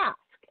be asked.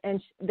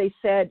 And they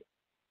said,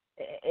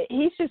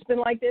 he's just been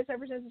like this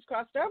ever since he's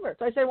crossed over.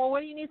 So I said, well,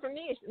 what do you need from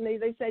me? And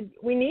they said,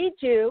 we need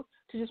you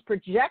to just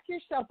project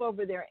yourself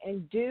over there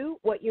and do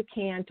what you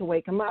can to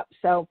wake him up.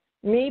 So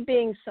me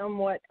being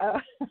somewhat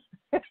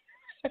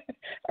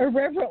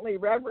irreverently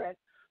reverent,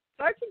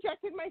 so I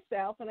projected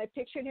myself and I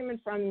pictured him in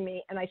front of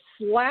me and I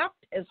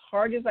slapped as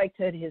hard as I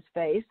could his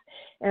face.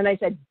 And I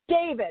said,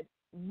 David,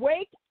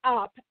 wake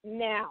up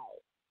now.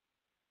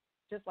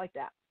 Just like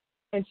that.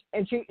 And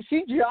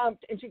she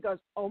jumped and she goes,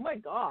 oh my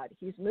God,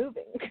 he's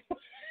moving.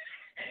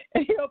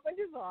 And he opened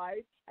his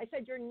eyes. I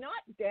said, you're not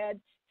dead.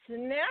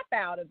 Snap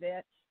out of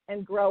it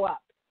and grow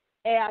up.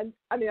 And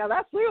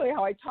that's literally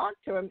how I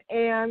talked to him.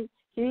 And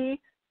he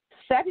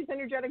set his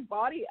energetic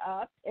body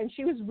up, and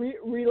she was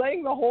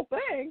relaying the whole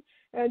thing.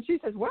 And she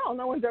says, well,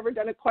 no one's ever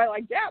done it quite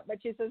like that. But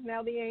she says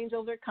now the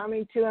angels are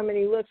coming to him, and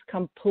he looks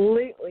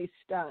completely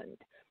stunned.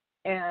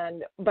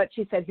 But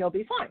she said he'll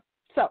be fine.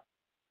 So,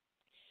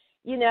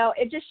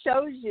 it just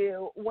shows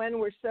you when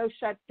we're so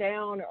shut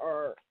down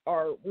or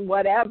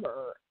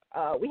whatever,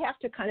 we have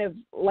to kind of,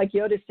 like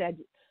Yoda said,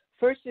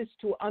 first is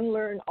to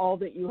unlearn all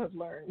that you have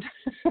learned.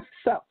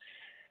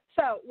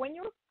 So when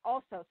you're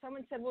also,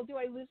 someone said, well, do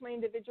I lose my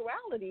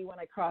individuality when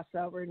I cross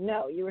over?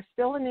 No, you are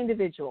still an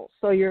individual.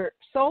 So your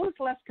soul is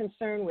less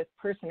concerned with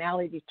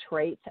personality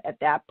traits at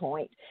that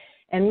point.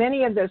 And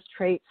many of those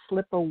traits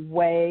slip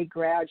away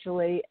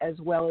gradually, as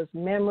well as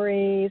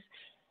memories,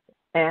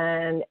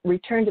 and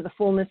return to the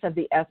fullness of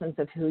the essence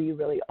of who you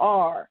really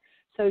are.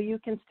 So you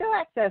can still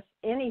access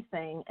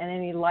anything in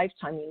any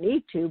lifetime you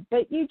need to,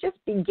 but you just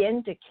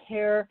begin to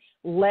care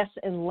less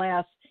and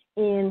less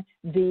in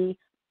the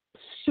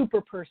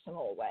super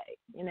personal way,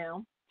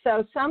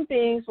 So some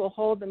beings will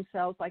hold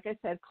themselves, like I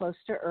said, close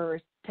to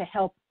earth to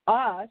help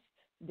us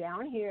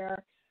down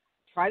here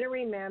try to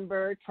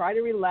remember, try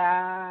to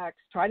relax,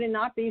 try to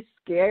not be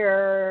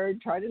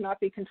scared, try to not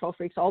be control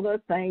freaks, all those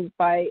things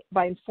by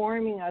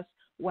informing us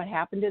what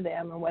happened to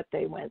them and what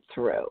they went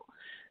through.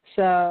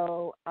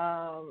 So,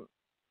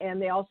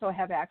 and they also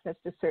have access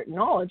to certain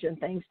knowledge and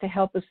things to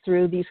help us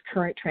through these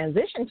current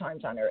transition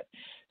times on Earth.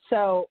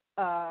 So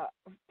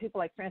people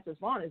like Frances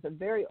Vaughn is a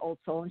very old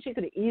soul, and she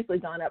could have easily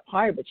gone up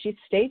higher, but she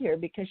stayed here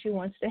because she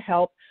wants to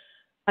help.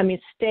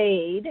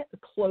 Stayed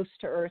close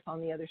to Earth on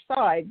the other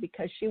side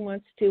because she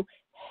wants to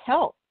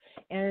help.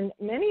 And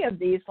many of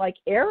these, like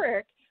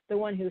Eric, the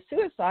one who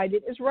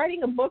suicided, is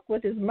writing a book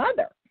with his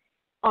mother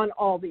on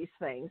all these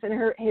things.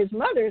 And his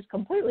mother is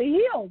completely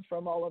healed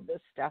from all of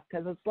this stuff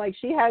because it's like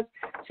she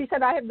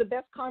said, I have the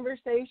best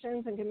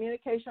conversations and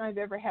communication I've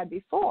ever had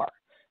before.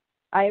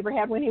 I ever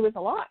had when he was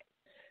alive.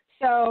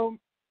 So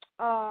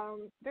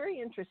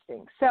very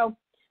interesting. So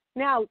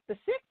now the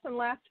sixth and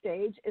last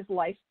stage is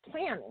life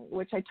planning,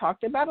 which I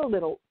talked about a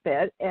little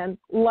bit. And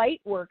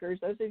light workers,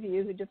 those of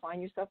you who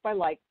define yourself by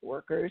light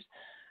workers,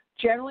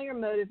 generally are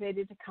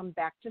motivated to come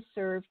back to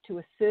serve, to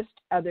assist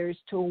others,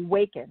 to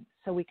awaken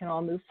so we can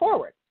all move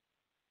forward.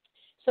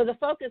 So the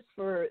focus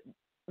for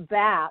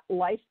that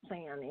life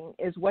planning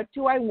is what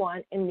do I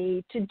want and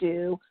need to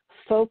do,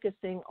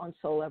 focusing on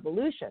soul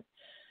evolution.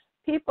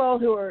 People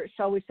who are,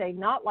 shall we say,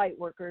 not light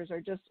workers are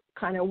just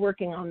kind of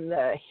working on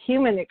the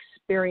human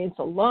experience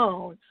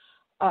alone,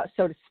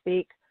 so to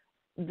speak.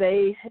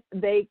 They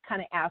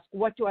kind of ask,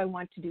 what do I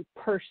want to do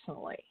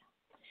personally?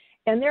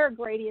 And there are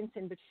gradients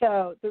in between.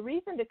 So the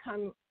reason to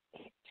come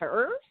to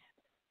Earth,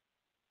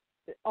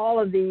 all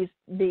of these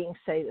beings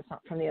say this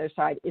from the other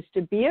side, is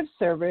to be of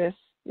service.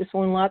 This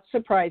will not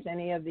surprise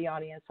any of the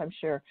audience, I'm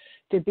sure.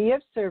 To be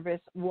of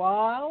service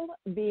while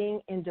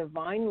being in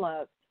divine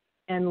love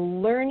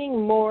and learning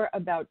more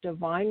about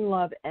divine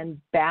love and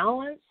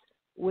balance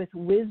with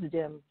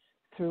wisdom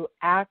through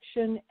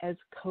action as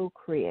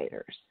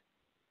co-creators.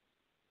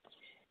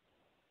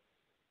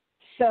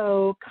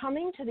 So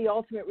coming to the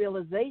ultimate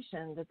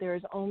realization that there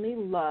is only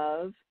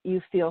love,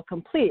 you feel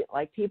complete.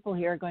 Like people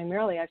here are going,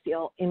 Marilee, I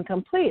feel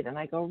incomplete. And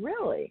I go,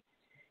 really?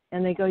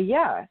 And they go,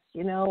 yes,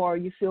 or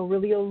you feel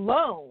really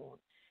alone.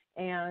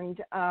 And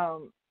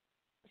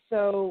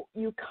so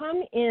you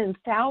come in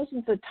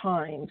thousands of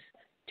times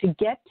to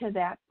get to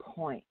that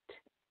point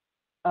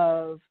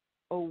of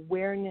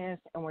awareness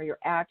and where your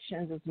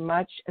actions as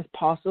much as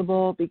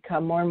possible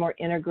become more and more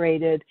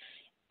integrated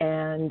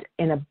and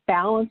in a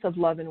balance of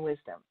love and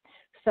wisdom.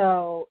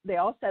 So they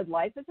all said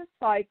life is a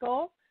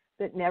cycle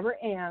that never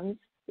ends.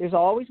 There's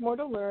always more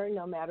to learn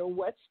no matter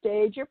what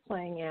stage you're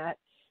playing at,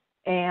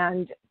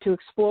 and to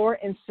explore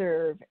and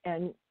serve.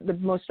 And the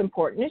most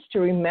important is to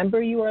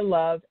remember you are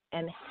loved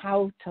and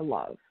how to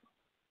love,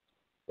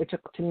 which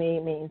to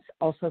me means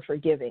also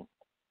forgiving.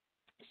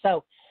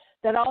 So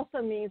that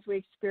also means we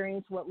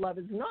experience what love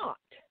is not,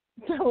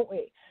 don't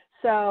we?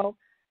 So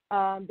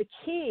the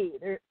key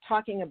they're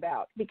talking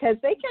about, because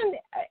they can,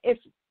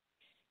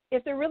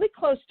 if they're really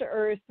close to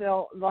Earth,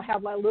 they'll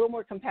have a little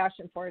more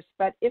compassion for us.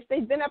 But if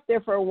they've been up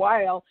there for a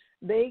while,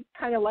 they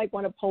kind of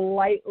want to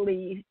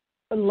politely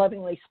and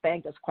lovingly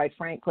spank us, quite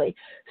frankly.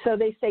 So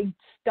they say,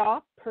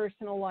 stop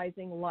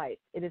personalizing life.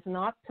 It is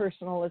not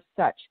personal as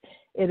such.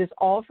 It is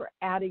all for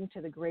adding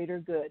to the greater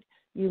good.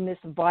 You miss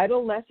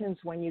vital lessons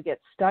when you get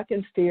stuck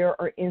in fear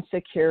or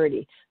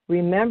insecurity.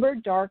 Remember,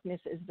 darkness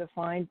is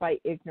defined by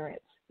ignorance.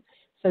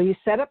 So you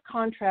set up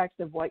contracts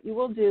of what you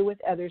will do with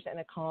others and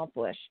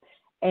accomplish,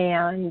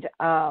 and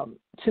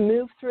to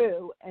move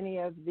through any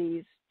of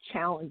these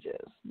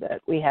challenges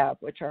that we have,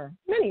 which are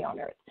many on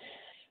Earth.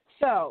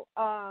 So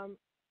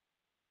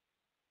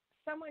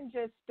someone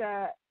just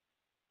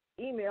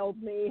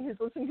emailed me who's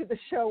listening to the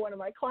show, one of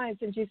my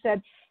clients, and she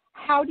said,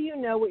 how do you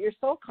know what your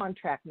soul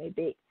contract may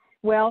be?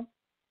 Well,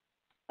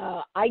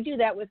 I do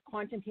that with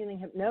quantum healing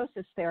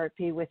hypnosis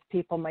therapy with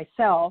people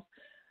myself,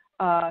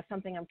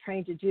 something I'm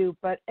trained to do.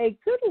 But a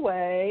good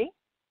way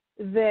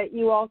that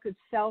you all could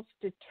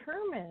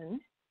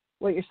self-determine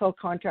what your soul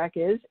contract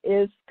is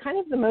kind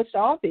of the most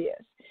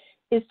obvious,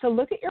 is to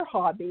look at your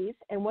hobbies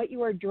and what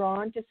you are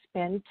drawn to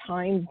spend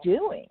time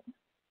doing.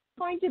 It's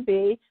going to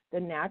be the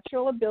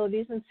natural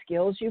abilities and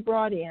skills you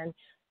brought in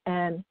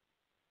and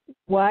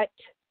what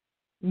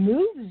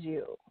moves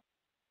you.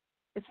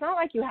 It's not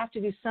like you have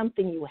to do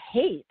something you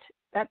hate.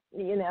 That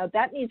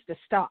needs to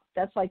stop.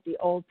 That's like the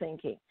old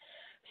thinking.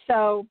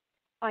 So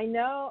I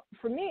know,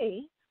 for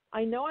me,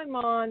 I know I'm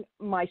on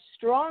my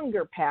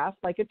stronger path,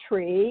 like a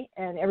tree,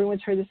 and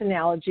everyone's heard this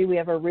analogy. We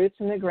have our roots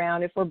in the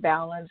ground if we're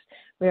balanced.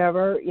 We have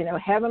our,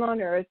 heaven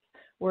on earth.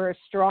 We're a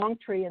strong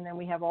tree, and then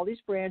we have all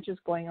these branches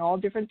going all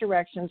different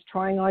directions,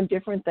 trying on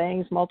different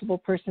things, multiple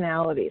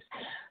personalities.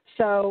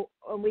 So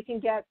we can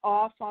get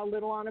off a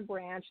little on a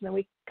branch, and then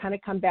we kind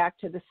of come back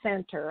to the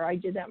center. I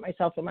did that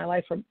myself in my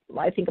life for,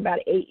 I think, about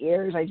 8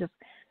 years. I just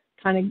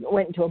kind of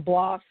went into a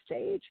blah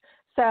stage.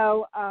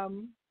 So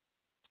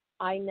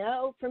I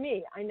know, for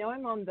me, I know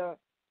I'm on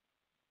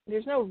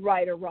there's no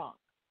right or wrong,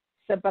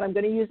 but I'm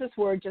going to use this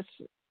word just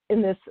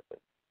in this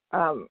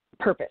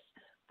purpose.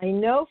 I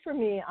know for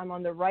me I'm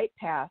on the right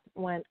path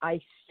when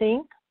I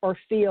think or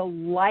feel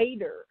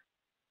lighter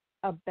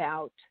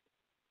about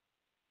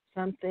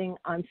something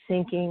I'm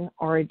thinking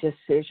or a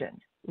decision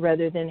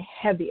rather than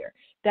heavier.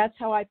 That's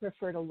how I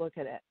prefer to look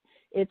at it.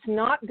 It's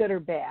not good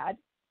or bad.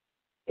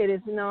 It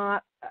is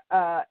not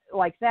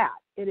like that.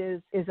 It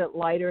is it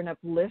lighter and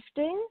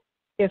uplifting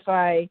if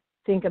I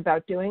think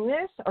about doing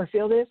this or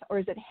feel this, or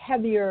is it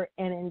heavier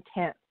and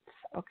intense?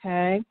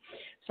 Okay,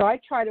 so I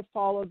try to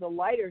follow the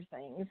lighter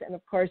things, and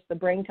of course the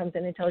brain comes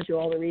in and tells you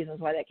all the reasons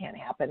why that can't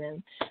happen,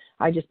 and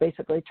I just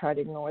basically try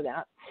to ignore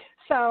that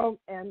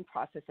and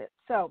process it.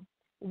 So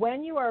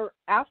when you are,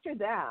 after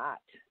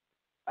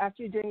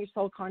you're doing your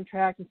soul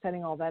contract and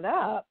setting all that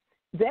up,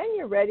 then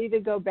you're ready to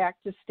go back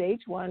to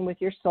stage one with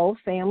your soul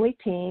family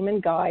team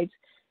and guides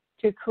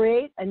to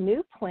create a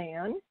new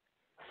plan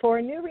for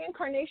a new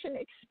reincarnation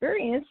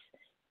experience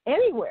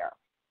anywhere.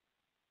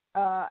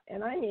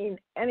 And I mean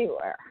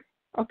anywhere.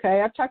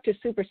 Okay, I've talked to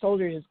super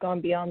soldiers who's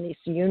gone beyond this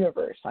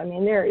universe. I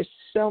mean, there is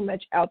so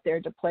much out there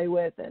to play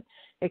with and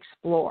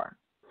explore.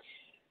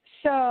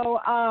 So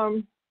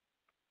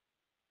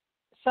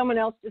someone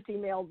else just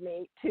emailed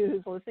me, too,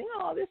 who's listening.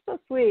 Oh, this is so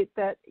sweet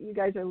that you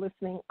guys are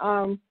listening.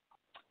 And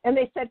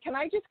they said, can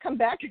I just come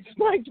back as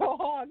my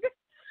dog?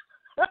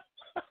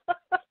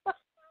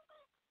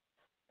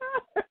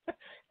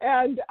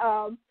 And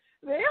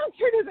the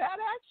answer to that,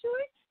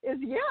 actually, is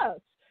yes.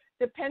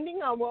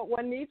 Depending on what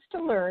one needs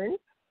to learn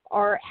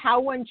or how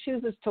one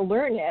chooses to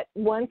learn it,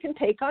 one can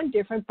take on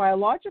different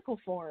biological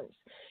forms.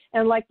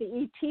 And like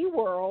the ET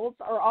worlds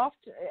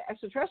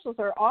extraterrestrials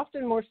are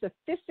often more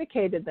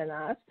sophisticated than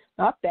us,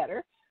 not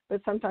better,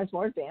 but sometimes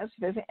more advanced,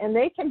 and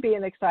they can be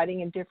an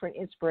exciting and different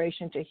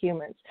inspiration to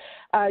humans.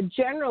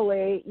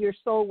 Generally, your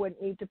soul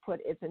wouldn't need to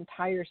put its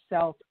entire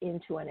self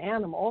into an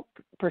animal,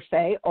 per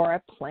se, or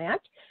a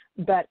plant,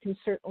 but can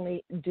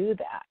certainly do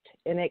that.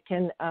 And it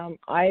can,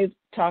 I've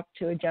talked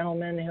to a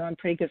gentleman who I'm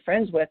pretty good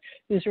friends with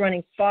who's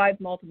running 5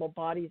 multiple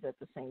bodies at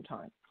the same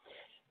time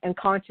and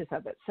conscious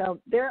of it. So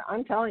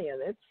I'm telling you,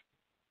 it's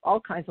all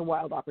kinds of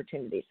wild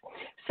opportunities.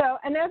 So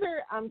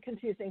another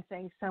confusing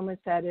thing someone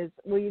said is,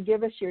 will you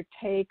give us your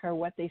take or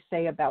what they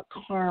say about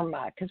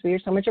karma? Because we hear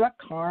so much about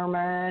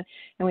karma,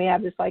 and we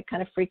have this like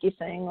kind of freaky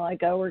thing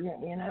like, oh,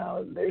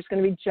 there's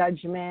going to be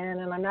judgment,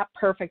 and I'm not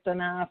perfect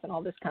enough, and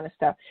all this kind of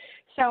stuff.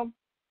 So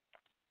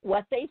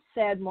what they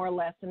said, more or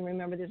less, and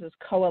remember this is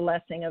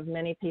coalescing of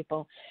many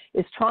people,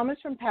 is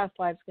traumas from past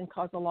lives can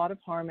cause a lot of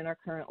harm in our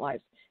current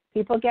lives.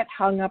 People get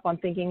hung up on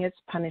thinking it's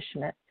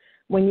punishment.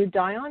 When you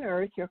die on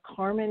earth, your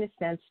karma, in a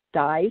sense,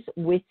 dies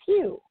with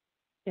you,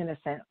 in a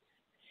sense.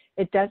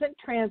 It doesn't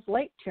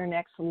translate to your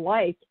next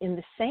life in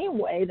the same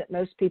way that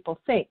most people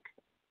think.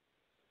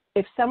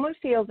 If someone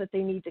feels that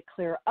they need to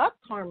clear up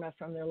karma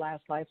from their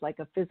last life, like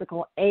a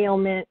physical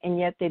ailment, and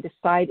yet they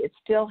decide it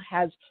still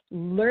has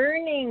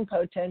learning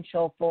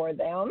potential for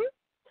them,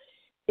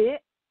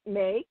 it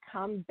may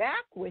come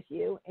back with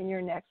you in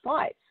your next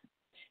life.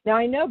 Now,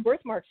 I know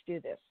birthmarks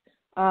do this.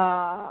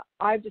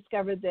 I've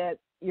discovered that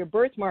your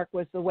birthmark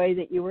was the way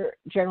that you were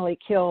generally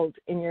killed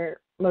in your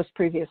most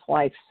previous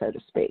life, so to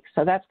speak.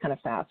 So that's kind of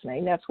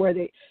fascinating. That's where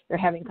they're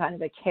having kind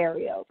of a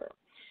carryover.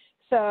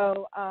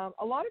 So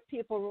a lot of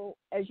people,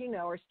 as you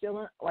know, are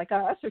still, like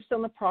us, are still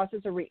in the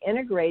process of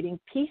reintegrating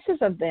pieces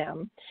of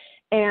them.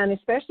 And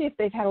especially if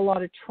they've had a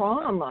lot of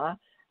trauma,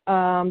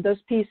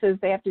 those pieces,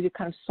 they have to do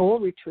kind of soul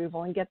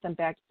retrieval and get them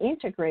back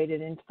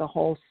integrated into the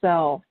whole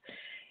self.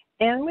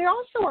 And we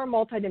also are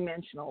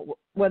multidimensional,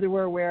 whether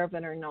we're aware of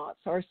it or not.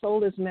 So our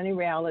soul is many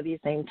realities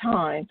at the same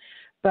time.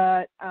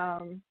 But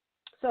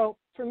so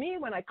for me,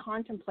 when I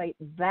contemplate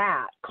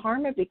that,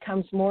 karma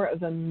becomes more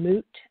of a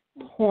moot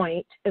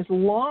point as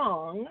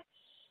long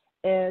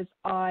as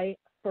I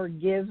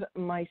forgive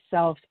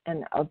myself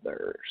and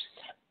others.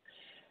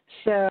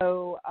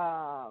 So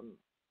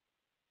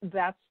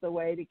that's the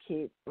way to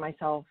keep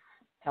myself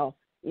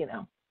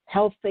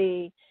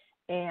healthy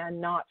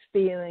and not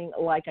feeling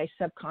like I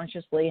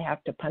subconsciously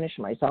have to punish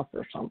myself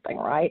for something,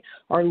 right?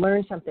 Or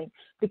learn something.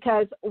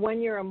 Because when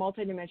you're a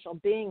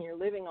multidimensional being, you're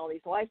living all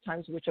these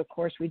lifetimes, which of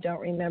course we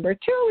don't remember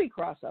till we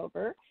cross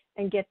over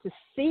and get to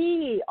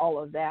see all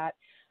of that.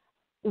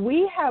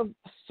 We have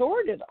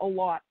sorted a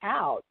lot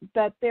out,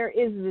 but there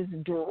is this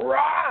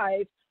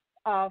drive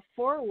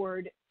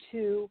forward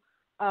to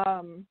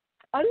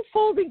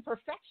unfolding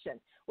perfection.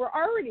 We're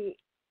already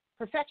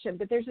perfection,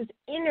 but there's this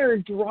inner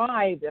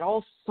drive that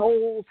all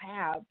souls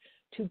have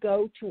to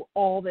go to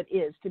all that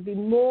is, to be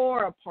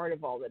more a part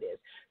of all that is,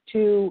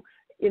 to,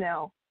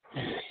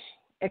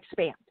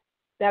 expand.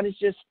 That is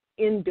just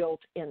inbuilt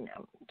in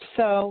them.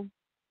 So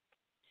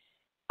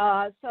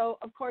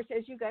of course,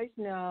 as you guys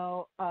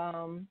know,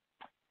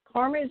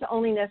 karma is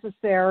only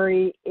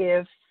necessary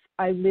if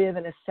I live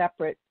in a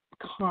separate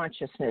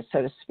consciousness,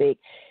 so to speak,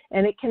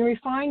 and it can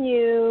refine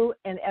you,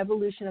 and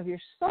evolution of your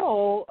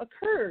soul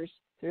occurs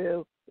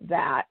through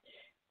that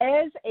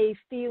as a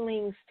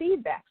feeling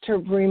feedback to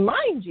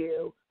remind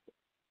you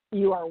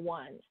you are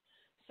one.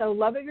 So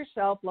love of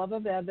yourself, love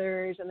of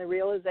others, and the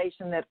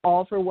realization that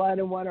all for one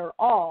and one are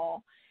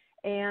all.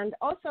 And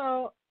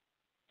also,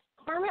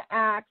 karma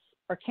acts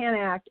or can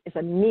act as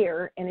a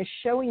mirror and is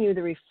showing you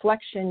the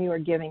reflection you are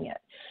giving it.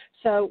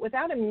 So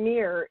without a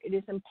mirror, it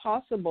is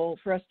impossible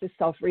for us to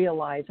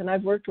self-realize. And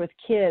I've worked with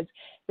kids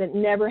that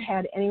never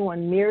had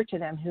anyone mirror to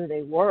them who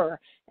they were,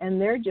 and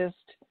they're just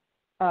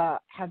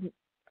have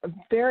a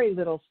very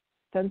little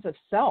sense of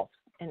self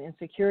and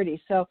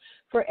insecurity. So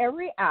for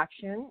every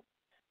action,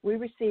 we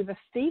receive a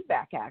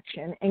feedback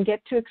action and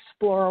get to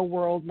explore our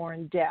world more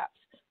in depth,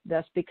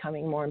 thus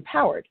becoming more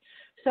empowered.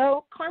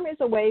 So karma is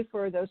a way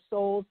for those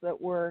souls that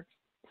were,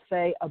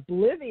 say,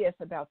 oblivious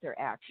about their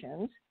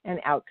actions and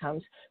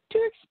outcomes to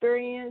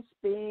experience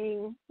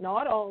being,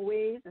 not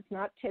always, it's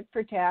not tit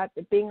for tat,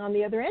 but being on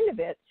the other end of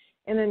it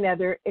in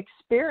another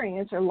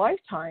experience or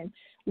lifetime,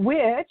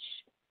 which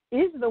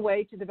is the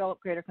way to develop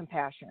greater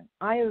compassion.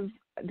 I have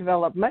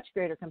developed much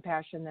greater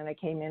compassion than I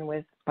came in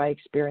with by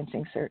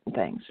experiencing certain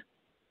things.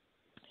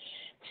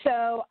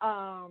 So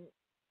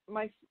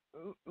my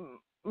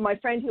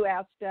friend who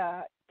asked,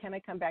 can I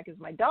come back as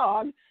my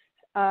dog,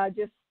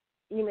 just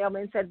emailed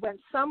me and said, when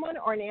someone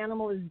or an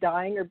animal is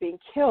dying or being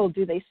killed,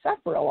 do they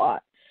suffer a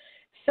lot?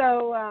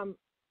 So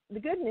the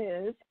good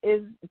news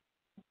is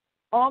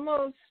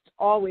almost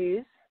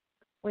always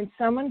when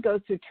someone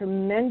goes through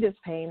tremendous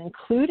pain,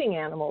 including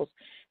animals,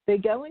 they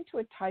go into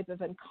a type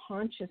of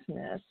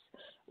unconsciousness,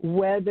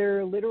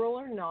 whether literal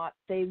or not,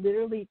 they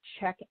literally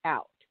check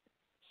out.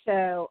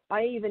 So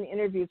I even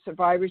interviewed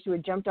survivors who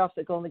had jumped off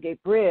the Golden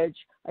Gate Bridge.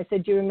 I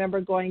said, do you remember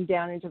going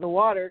down into the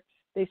water?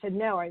 They said,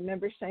 no, I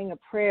remember saying a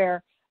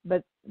prayer,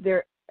 but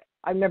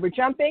I remember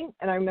jumping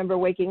and I remember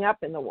waking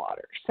up in the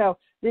water. So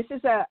this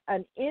is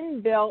an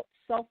inbuilt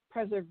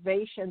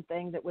self-preservation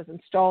thing that was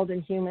installed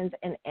in humans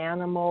and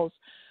animals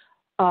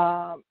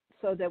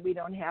so that we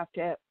don't have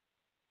to,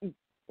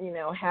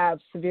 have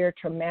severe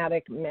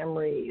traumatic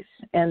memories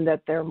and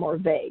that they're more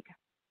vague.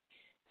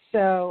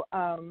 So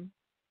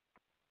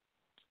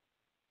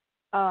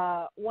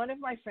one of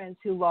my friends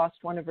who lost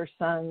one of her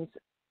sons,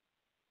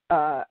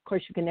 of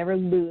course you can never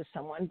lose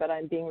someone, but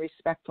I'm being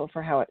respectful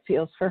for how it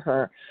feels for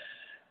her,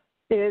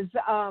 is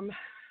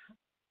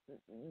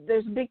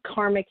there's a big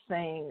karmic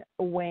thing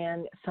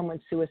when someone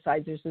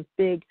suicides. There's this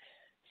big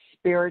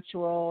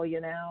spiritual,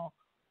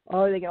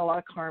 they get a lot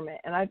of karma.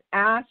 And I've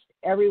asked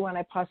everyone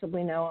I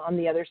possibly know on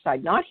the other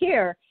side, not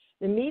here.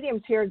 The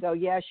mediums here go,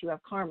 yes, you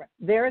have karma.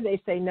 There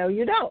they say, no,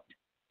 you don't.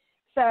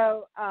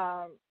 So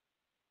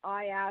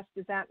I asked,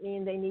 does that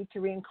mean they need to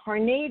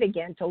reincarnate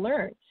again to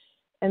learn?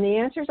 And the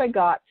answers I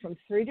got from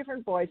 3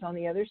 different boys on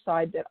the other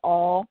side that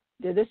all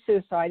did a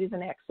suicide as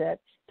an exit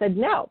said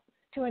no,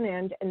 to an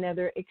end,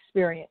 another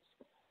experience.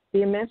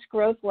 The immense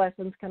growth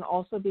lessons can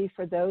also be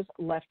for those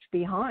left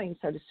behind,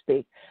 so to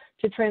speak,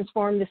 to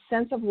transform the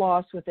sense of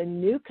loss with a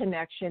new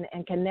connection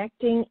and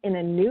connecting in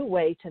a new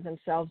way to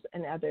themselves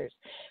and others.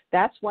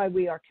 That's why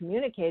we are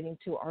communicating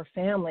to our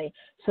family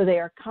so they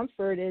are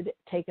comforted,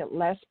 take it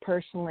less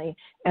personally,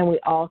 and we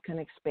all can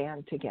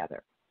expand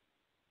together.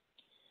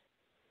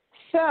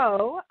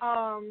 So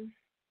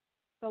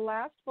the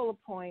last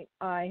bullet point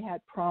I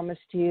had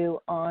promised you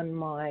on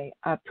my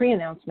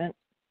pre-announcement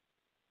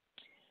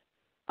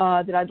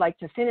that I'd like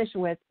to finish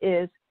with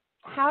is,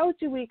 how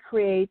do we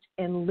create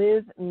and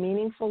live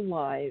meaningful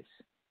lives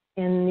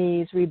in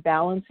these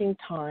rebalancing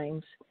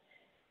times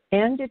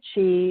and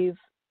achieve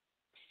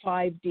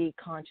 5D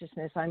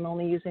consciousness? I'm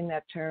only using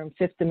that term,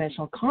 fifth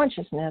dimensional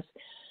consciousness,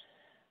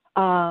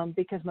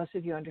 because most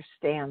of you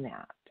understand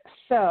that.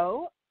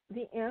 So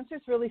the answer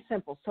is really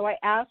simple. So I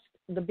asked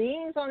the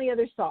beings on the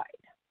other side,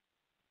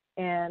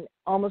 and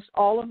almost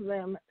all of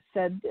them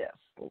said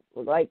this,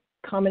 like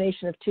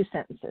combination of 2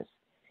 sentences.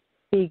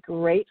 Be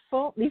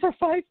grateful. These are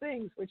 5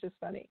 things, which is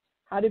funny.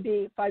 How to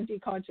be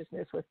 5D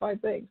consciousness with 5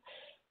 things.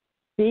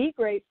 Be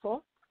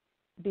grateful,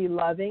 be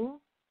loving,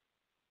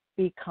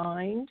 be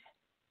kind,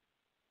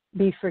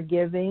 be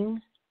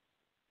forgiving,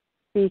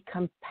 be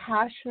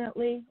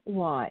compassionately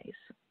wise.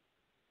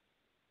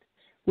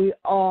 We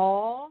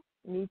all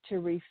need to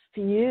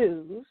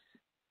refuse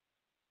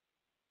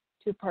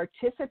to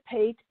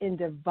participate in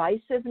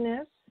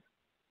divisiveness,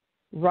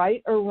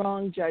 right or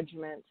wrong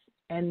judgments,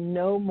 and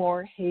no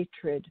more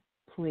hatred,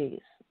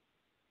 please.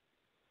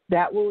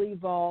 That will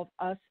evolve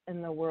us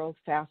and the world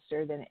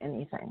faster than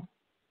anything,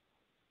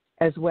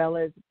 as well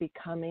as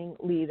becoming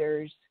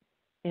leaders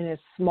in as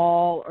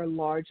small or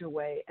large a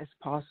way as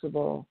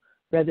possible,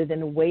 rather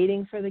than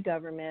waiting for the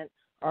government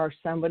or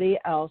somebody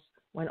else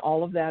when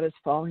all of that is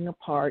falling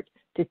apart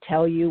to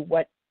tell you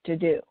what to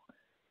do.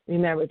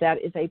 Remember,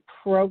 that is a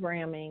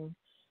programming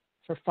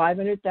for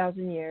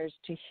 500,000 years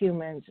to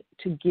humans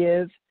to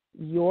give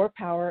your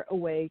power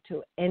away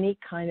to any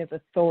kind of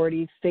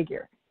authority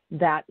figure.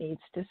 That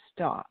needs to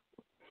stop.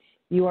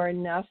 You are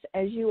enough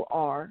as you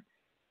are,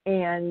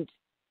 and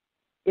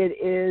it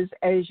is,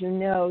 as you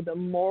know, the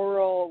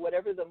moral,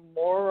 whatever the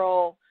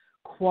moral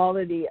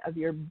quality of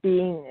your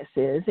beingness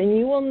is, and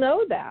you will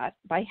know that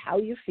by how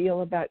you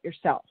feel about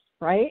yourself,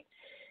 right?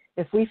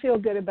 If we feel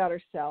good about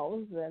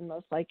ourselves, then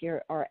most likely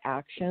our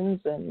actions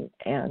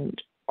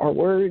and our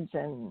words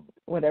and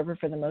whatever,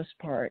 for the most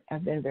part,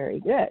 have been very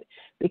good,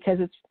 because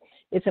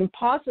it's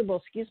impossible,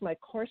 excuse my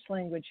coarse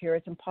language here,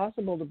 it's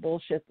impossible to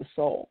bullshit the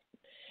soul.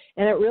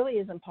 And it really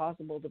is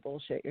impossible to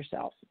bullshit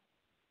yourself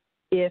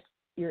if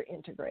you're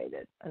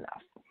integrated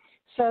enough.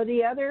 So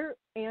the other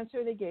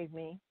answer they gave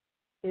me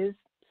is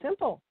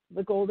simple,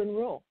 the golden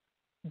rule.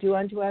 Do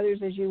unto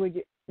others as you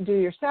would do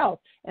yourself.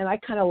 And I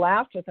kind of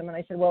laughed with them, and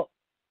I said, well,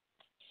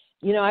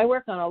 you know, I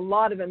work on a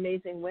lot of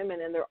amazing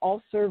women, and they're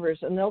all servers,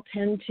 and they'll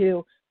tend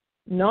to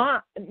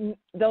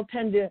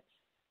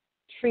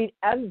treat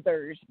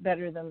others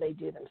better than they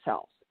do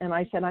themselves. And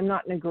I said, I'm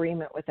not in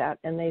agreement with that.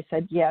 And they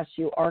said, yes,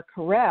 you are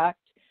correct,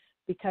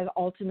 because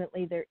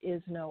ultimately there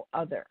is no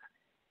other.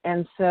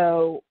 And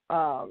so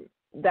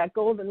that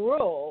golden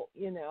rule,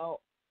 you know,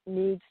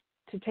 needs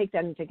to take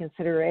that into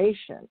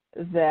consideration,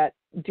 that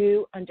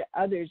do unto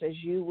others as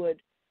you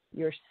would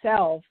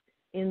yourself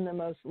in the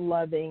most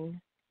loving,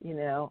 you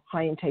know,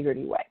 high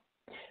integrity way.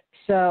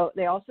 So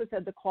they also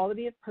said the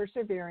quality of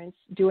perseverance,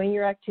 doing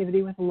your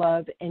activity with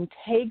love,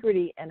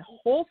 integrity, and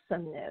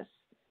wholesomeness,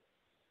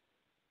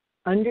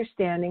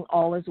 understanding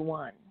all is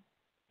one,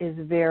 is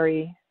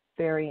very,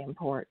 very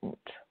important.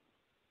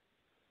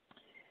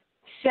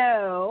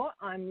 So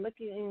I'm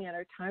looking at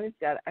our time. We've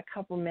got a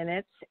couple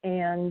minutes,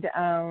 and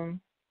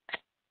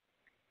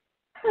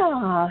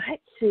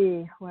let's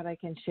see what I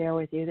can share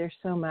with you. There's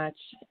so much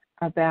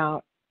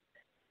about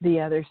the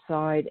other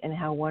side and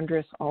how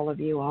wondrous all of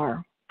you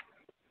are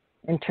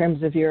in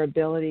terms of your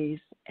abilities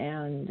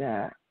and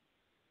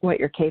what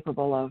you're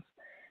capable of.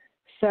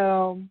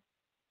 So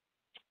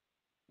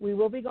we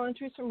will be going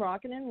through some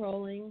rocking and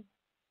rolling.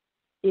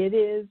 It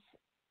is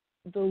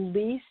the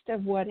least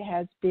of what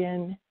has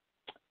been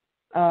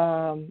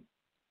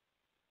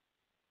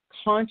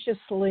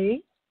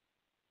consciously,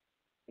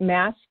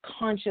 mass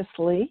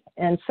consciously,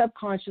 and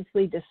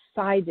subconsciously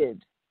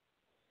decided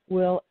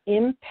will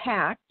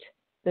impact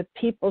the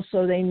people,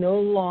 so they no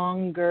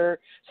longer,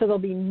 so they'll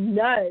be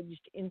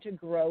nudged into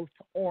growth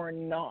or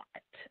not,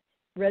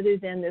 rather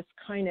than this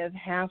kind of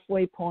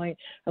halfway point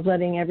of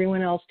letting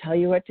everyone else tell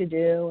you what to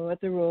do and what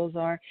the rules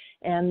are,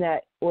 and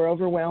that we're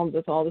overwhelmed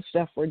with all the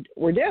stuff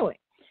we're doing.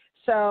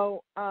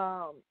 So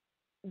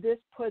this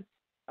puts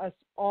us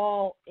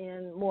all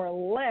in more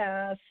or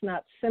less,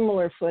 not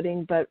similar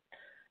footing, but,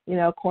 you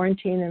know,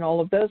 quarantine and all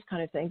of those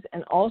kind of things.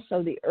 And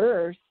also the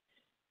earth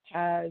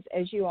has,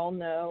 as you all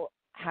know,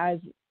 has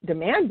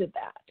demanded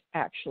that,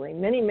 actually.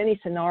 Many, many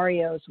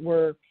scenarios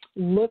were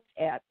looked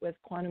at with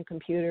quantum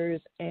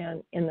computers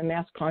and in the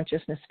mass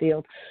consciousness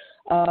field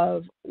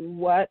of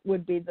what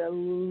would be the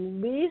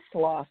least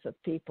loss of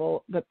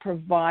people, but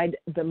provide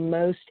the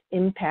most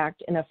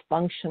impact in a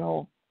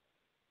functional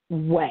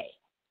way.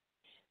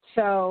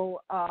 So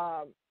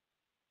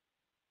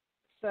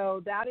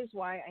that is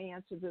why I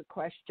answered the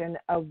question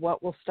of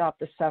what will stop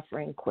the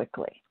suffering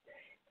quickly,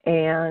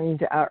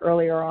 and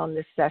earlier on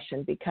this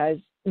session, because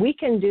we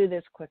can do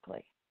this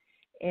quickly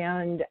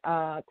and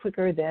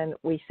quicker than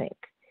we think.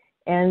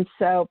 And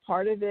so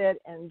part of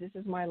it, and this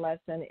is my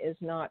lesson, is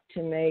not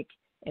to make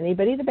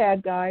anybody the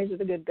bad guys or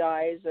the good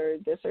guys or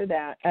this or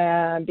that,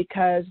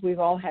 because we've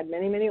all had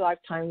many, many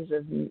lifetimes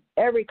of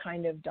every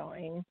kind of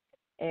dying.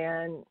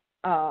 And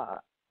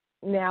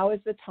now is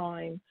the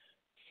time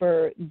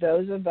for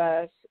those of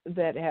us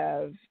that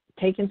have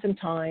taken some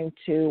time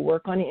to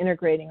work on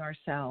integrating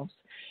ourselves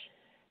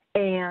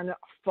and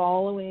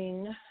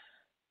following,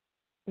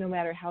 no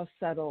matter how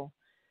subtle,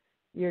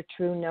 your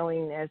true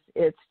knowingness.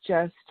 It's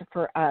just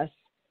for us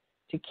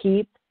to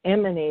keep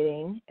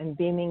emanating and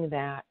beaming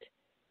that,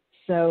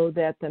 so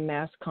that the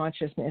mass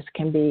consciousness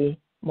can be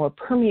more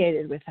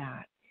permeated with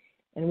that.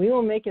 And we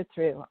will make it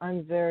through.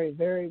 I'm very,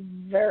 very,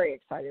 very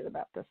excited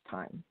about this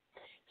time.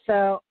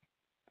 So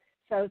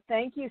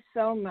thank you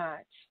so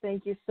much.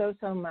 Thank you so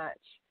much.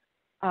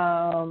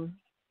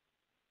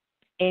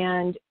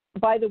 And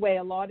by the way,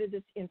 a lot of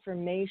this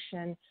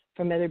information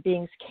from other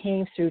beings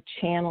came through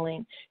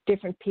channeling,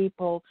 different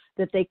people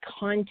that they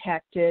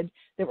contacted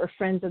that were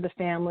friends of the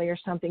family or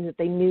something that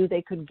they knew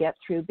they could get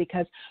through,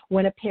 because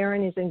when a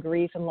parent is in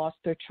grief and lost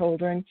their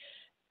children,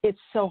 it's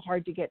so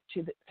hard to get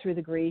through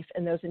the grief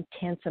and those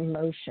intense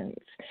emotions.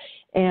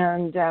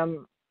 And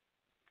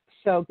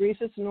so grief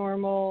is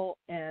normal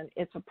and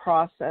it's a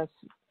process,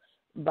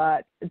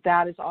 but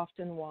that is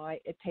often why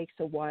it takes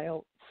a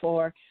while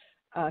for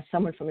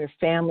someone from your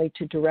family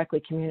to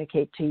directly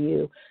communicate to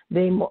you.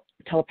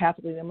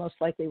 Telepathically, they most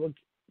likely will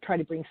try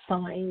to bring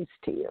signs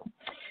to you.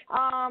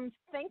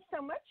 Thanks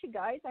so much, you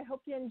guys. I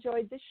hope you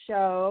enjoyed the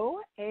show,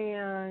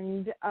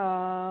 and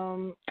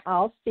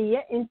I'll see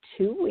you in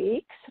 2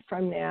 weeks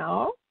from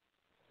now.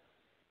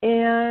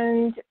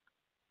 And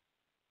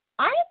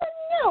I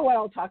don't know what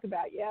I'll talk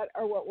about yet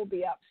or what will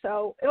be up,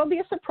 so it'll be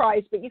a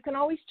surprise, but you can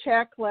always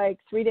check like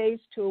 3 days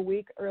to a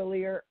week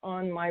earlier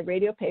on my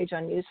radio page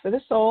on News for the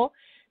Soul,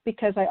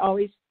 because I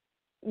always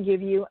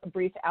give you a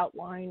brief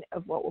outline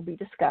of what will be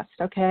discussed,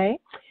 okay?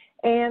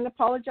 And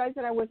apologize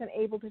that I wasn't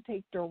able to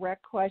take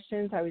direct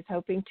questions. I was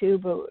hoping to,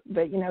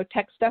 but you know,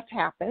 tech stuff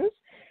happens.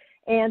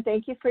 And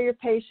thank you for your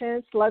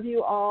patience. Love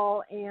you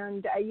all.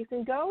 And you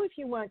can go, if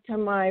you want, to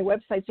my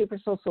website,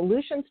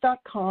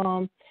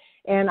 supersoulsolutions.com.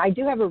 And I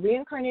do have a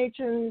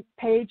reincarnation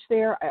page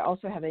there. I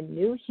also have a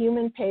new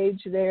human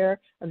page there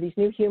of these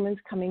new humans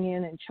coming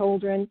in and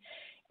children.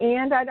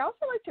 And I'd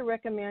also like to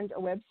recommend a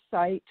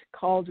website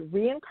called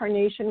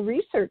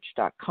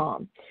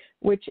reincarnationresearch.com,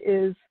 which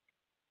is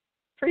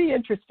pretty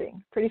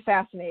interesting, pretty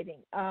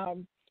fascinating.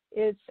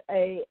 It's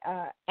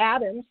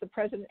Adams, the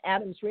President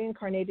Adams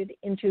reincarnated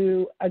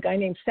into a guy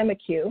named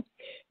Semacu,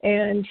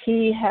 and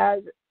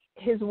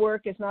his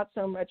work is not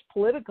so much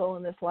political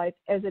in this life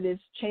as it is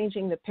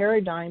changing the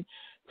paradigm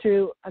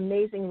through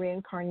amazing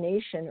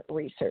reincarnation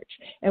research.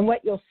 And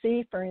what you'll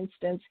see, for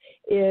instance,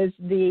 is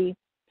the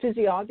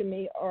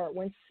physiognomy, or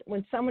when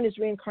someone is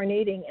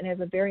reincarnating and has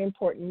a very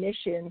important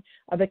mission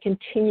of a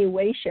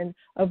continuation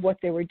of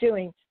what they were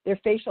doing, their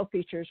facial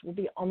features will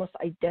be almost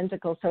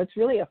identical. So it's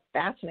really a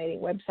fascinating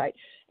website.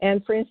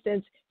 And for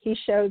instance, he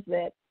shows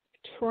that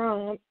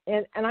Trump,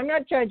 and I'm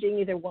not judging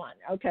either one,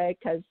 okay,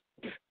 because,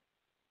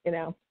 you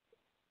know,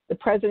 the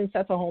president's,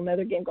 that's a whole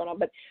nother game going on,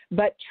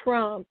 but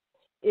Trump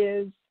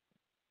is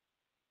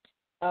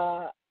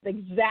the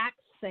exact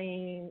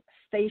same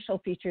facial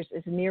features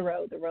as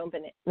Nero, the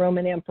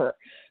Roman emperor,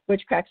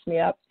 which cracks me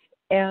up.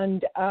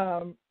 And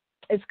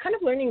it's kind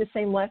of learning the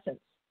same lessons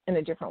in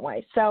a different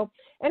way. So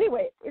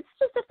anyway, it's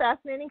just a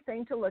fascinating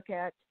thing to look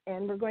at.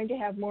 And we're going to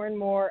have more and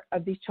more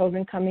of these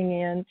children coming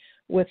in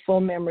with full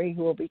memory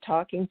who will be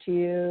talking to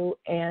you,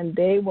 and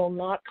they will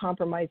not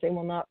compromise. They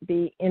will not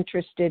be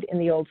interested in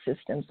the old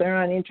systems. They're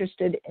not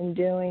interested in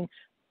doing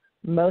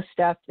most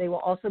stuff. They will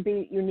also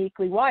be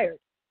uniquely wired.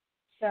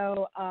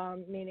 So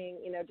meaning,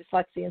 you know,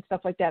 dyslexia and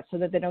stuff like that, so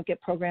that they don't get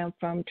programmed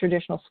from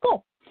traditional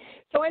school.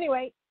 So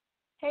anyway,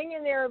 hang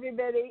in there,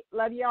 everybody.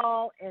 Love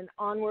y'all, and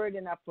onward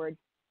and upward.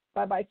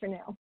 Bye-bye for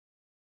now.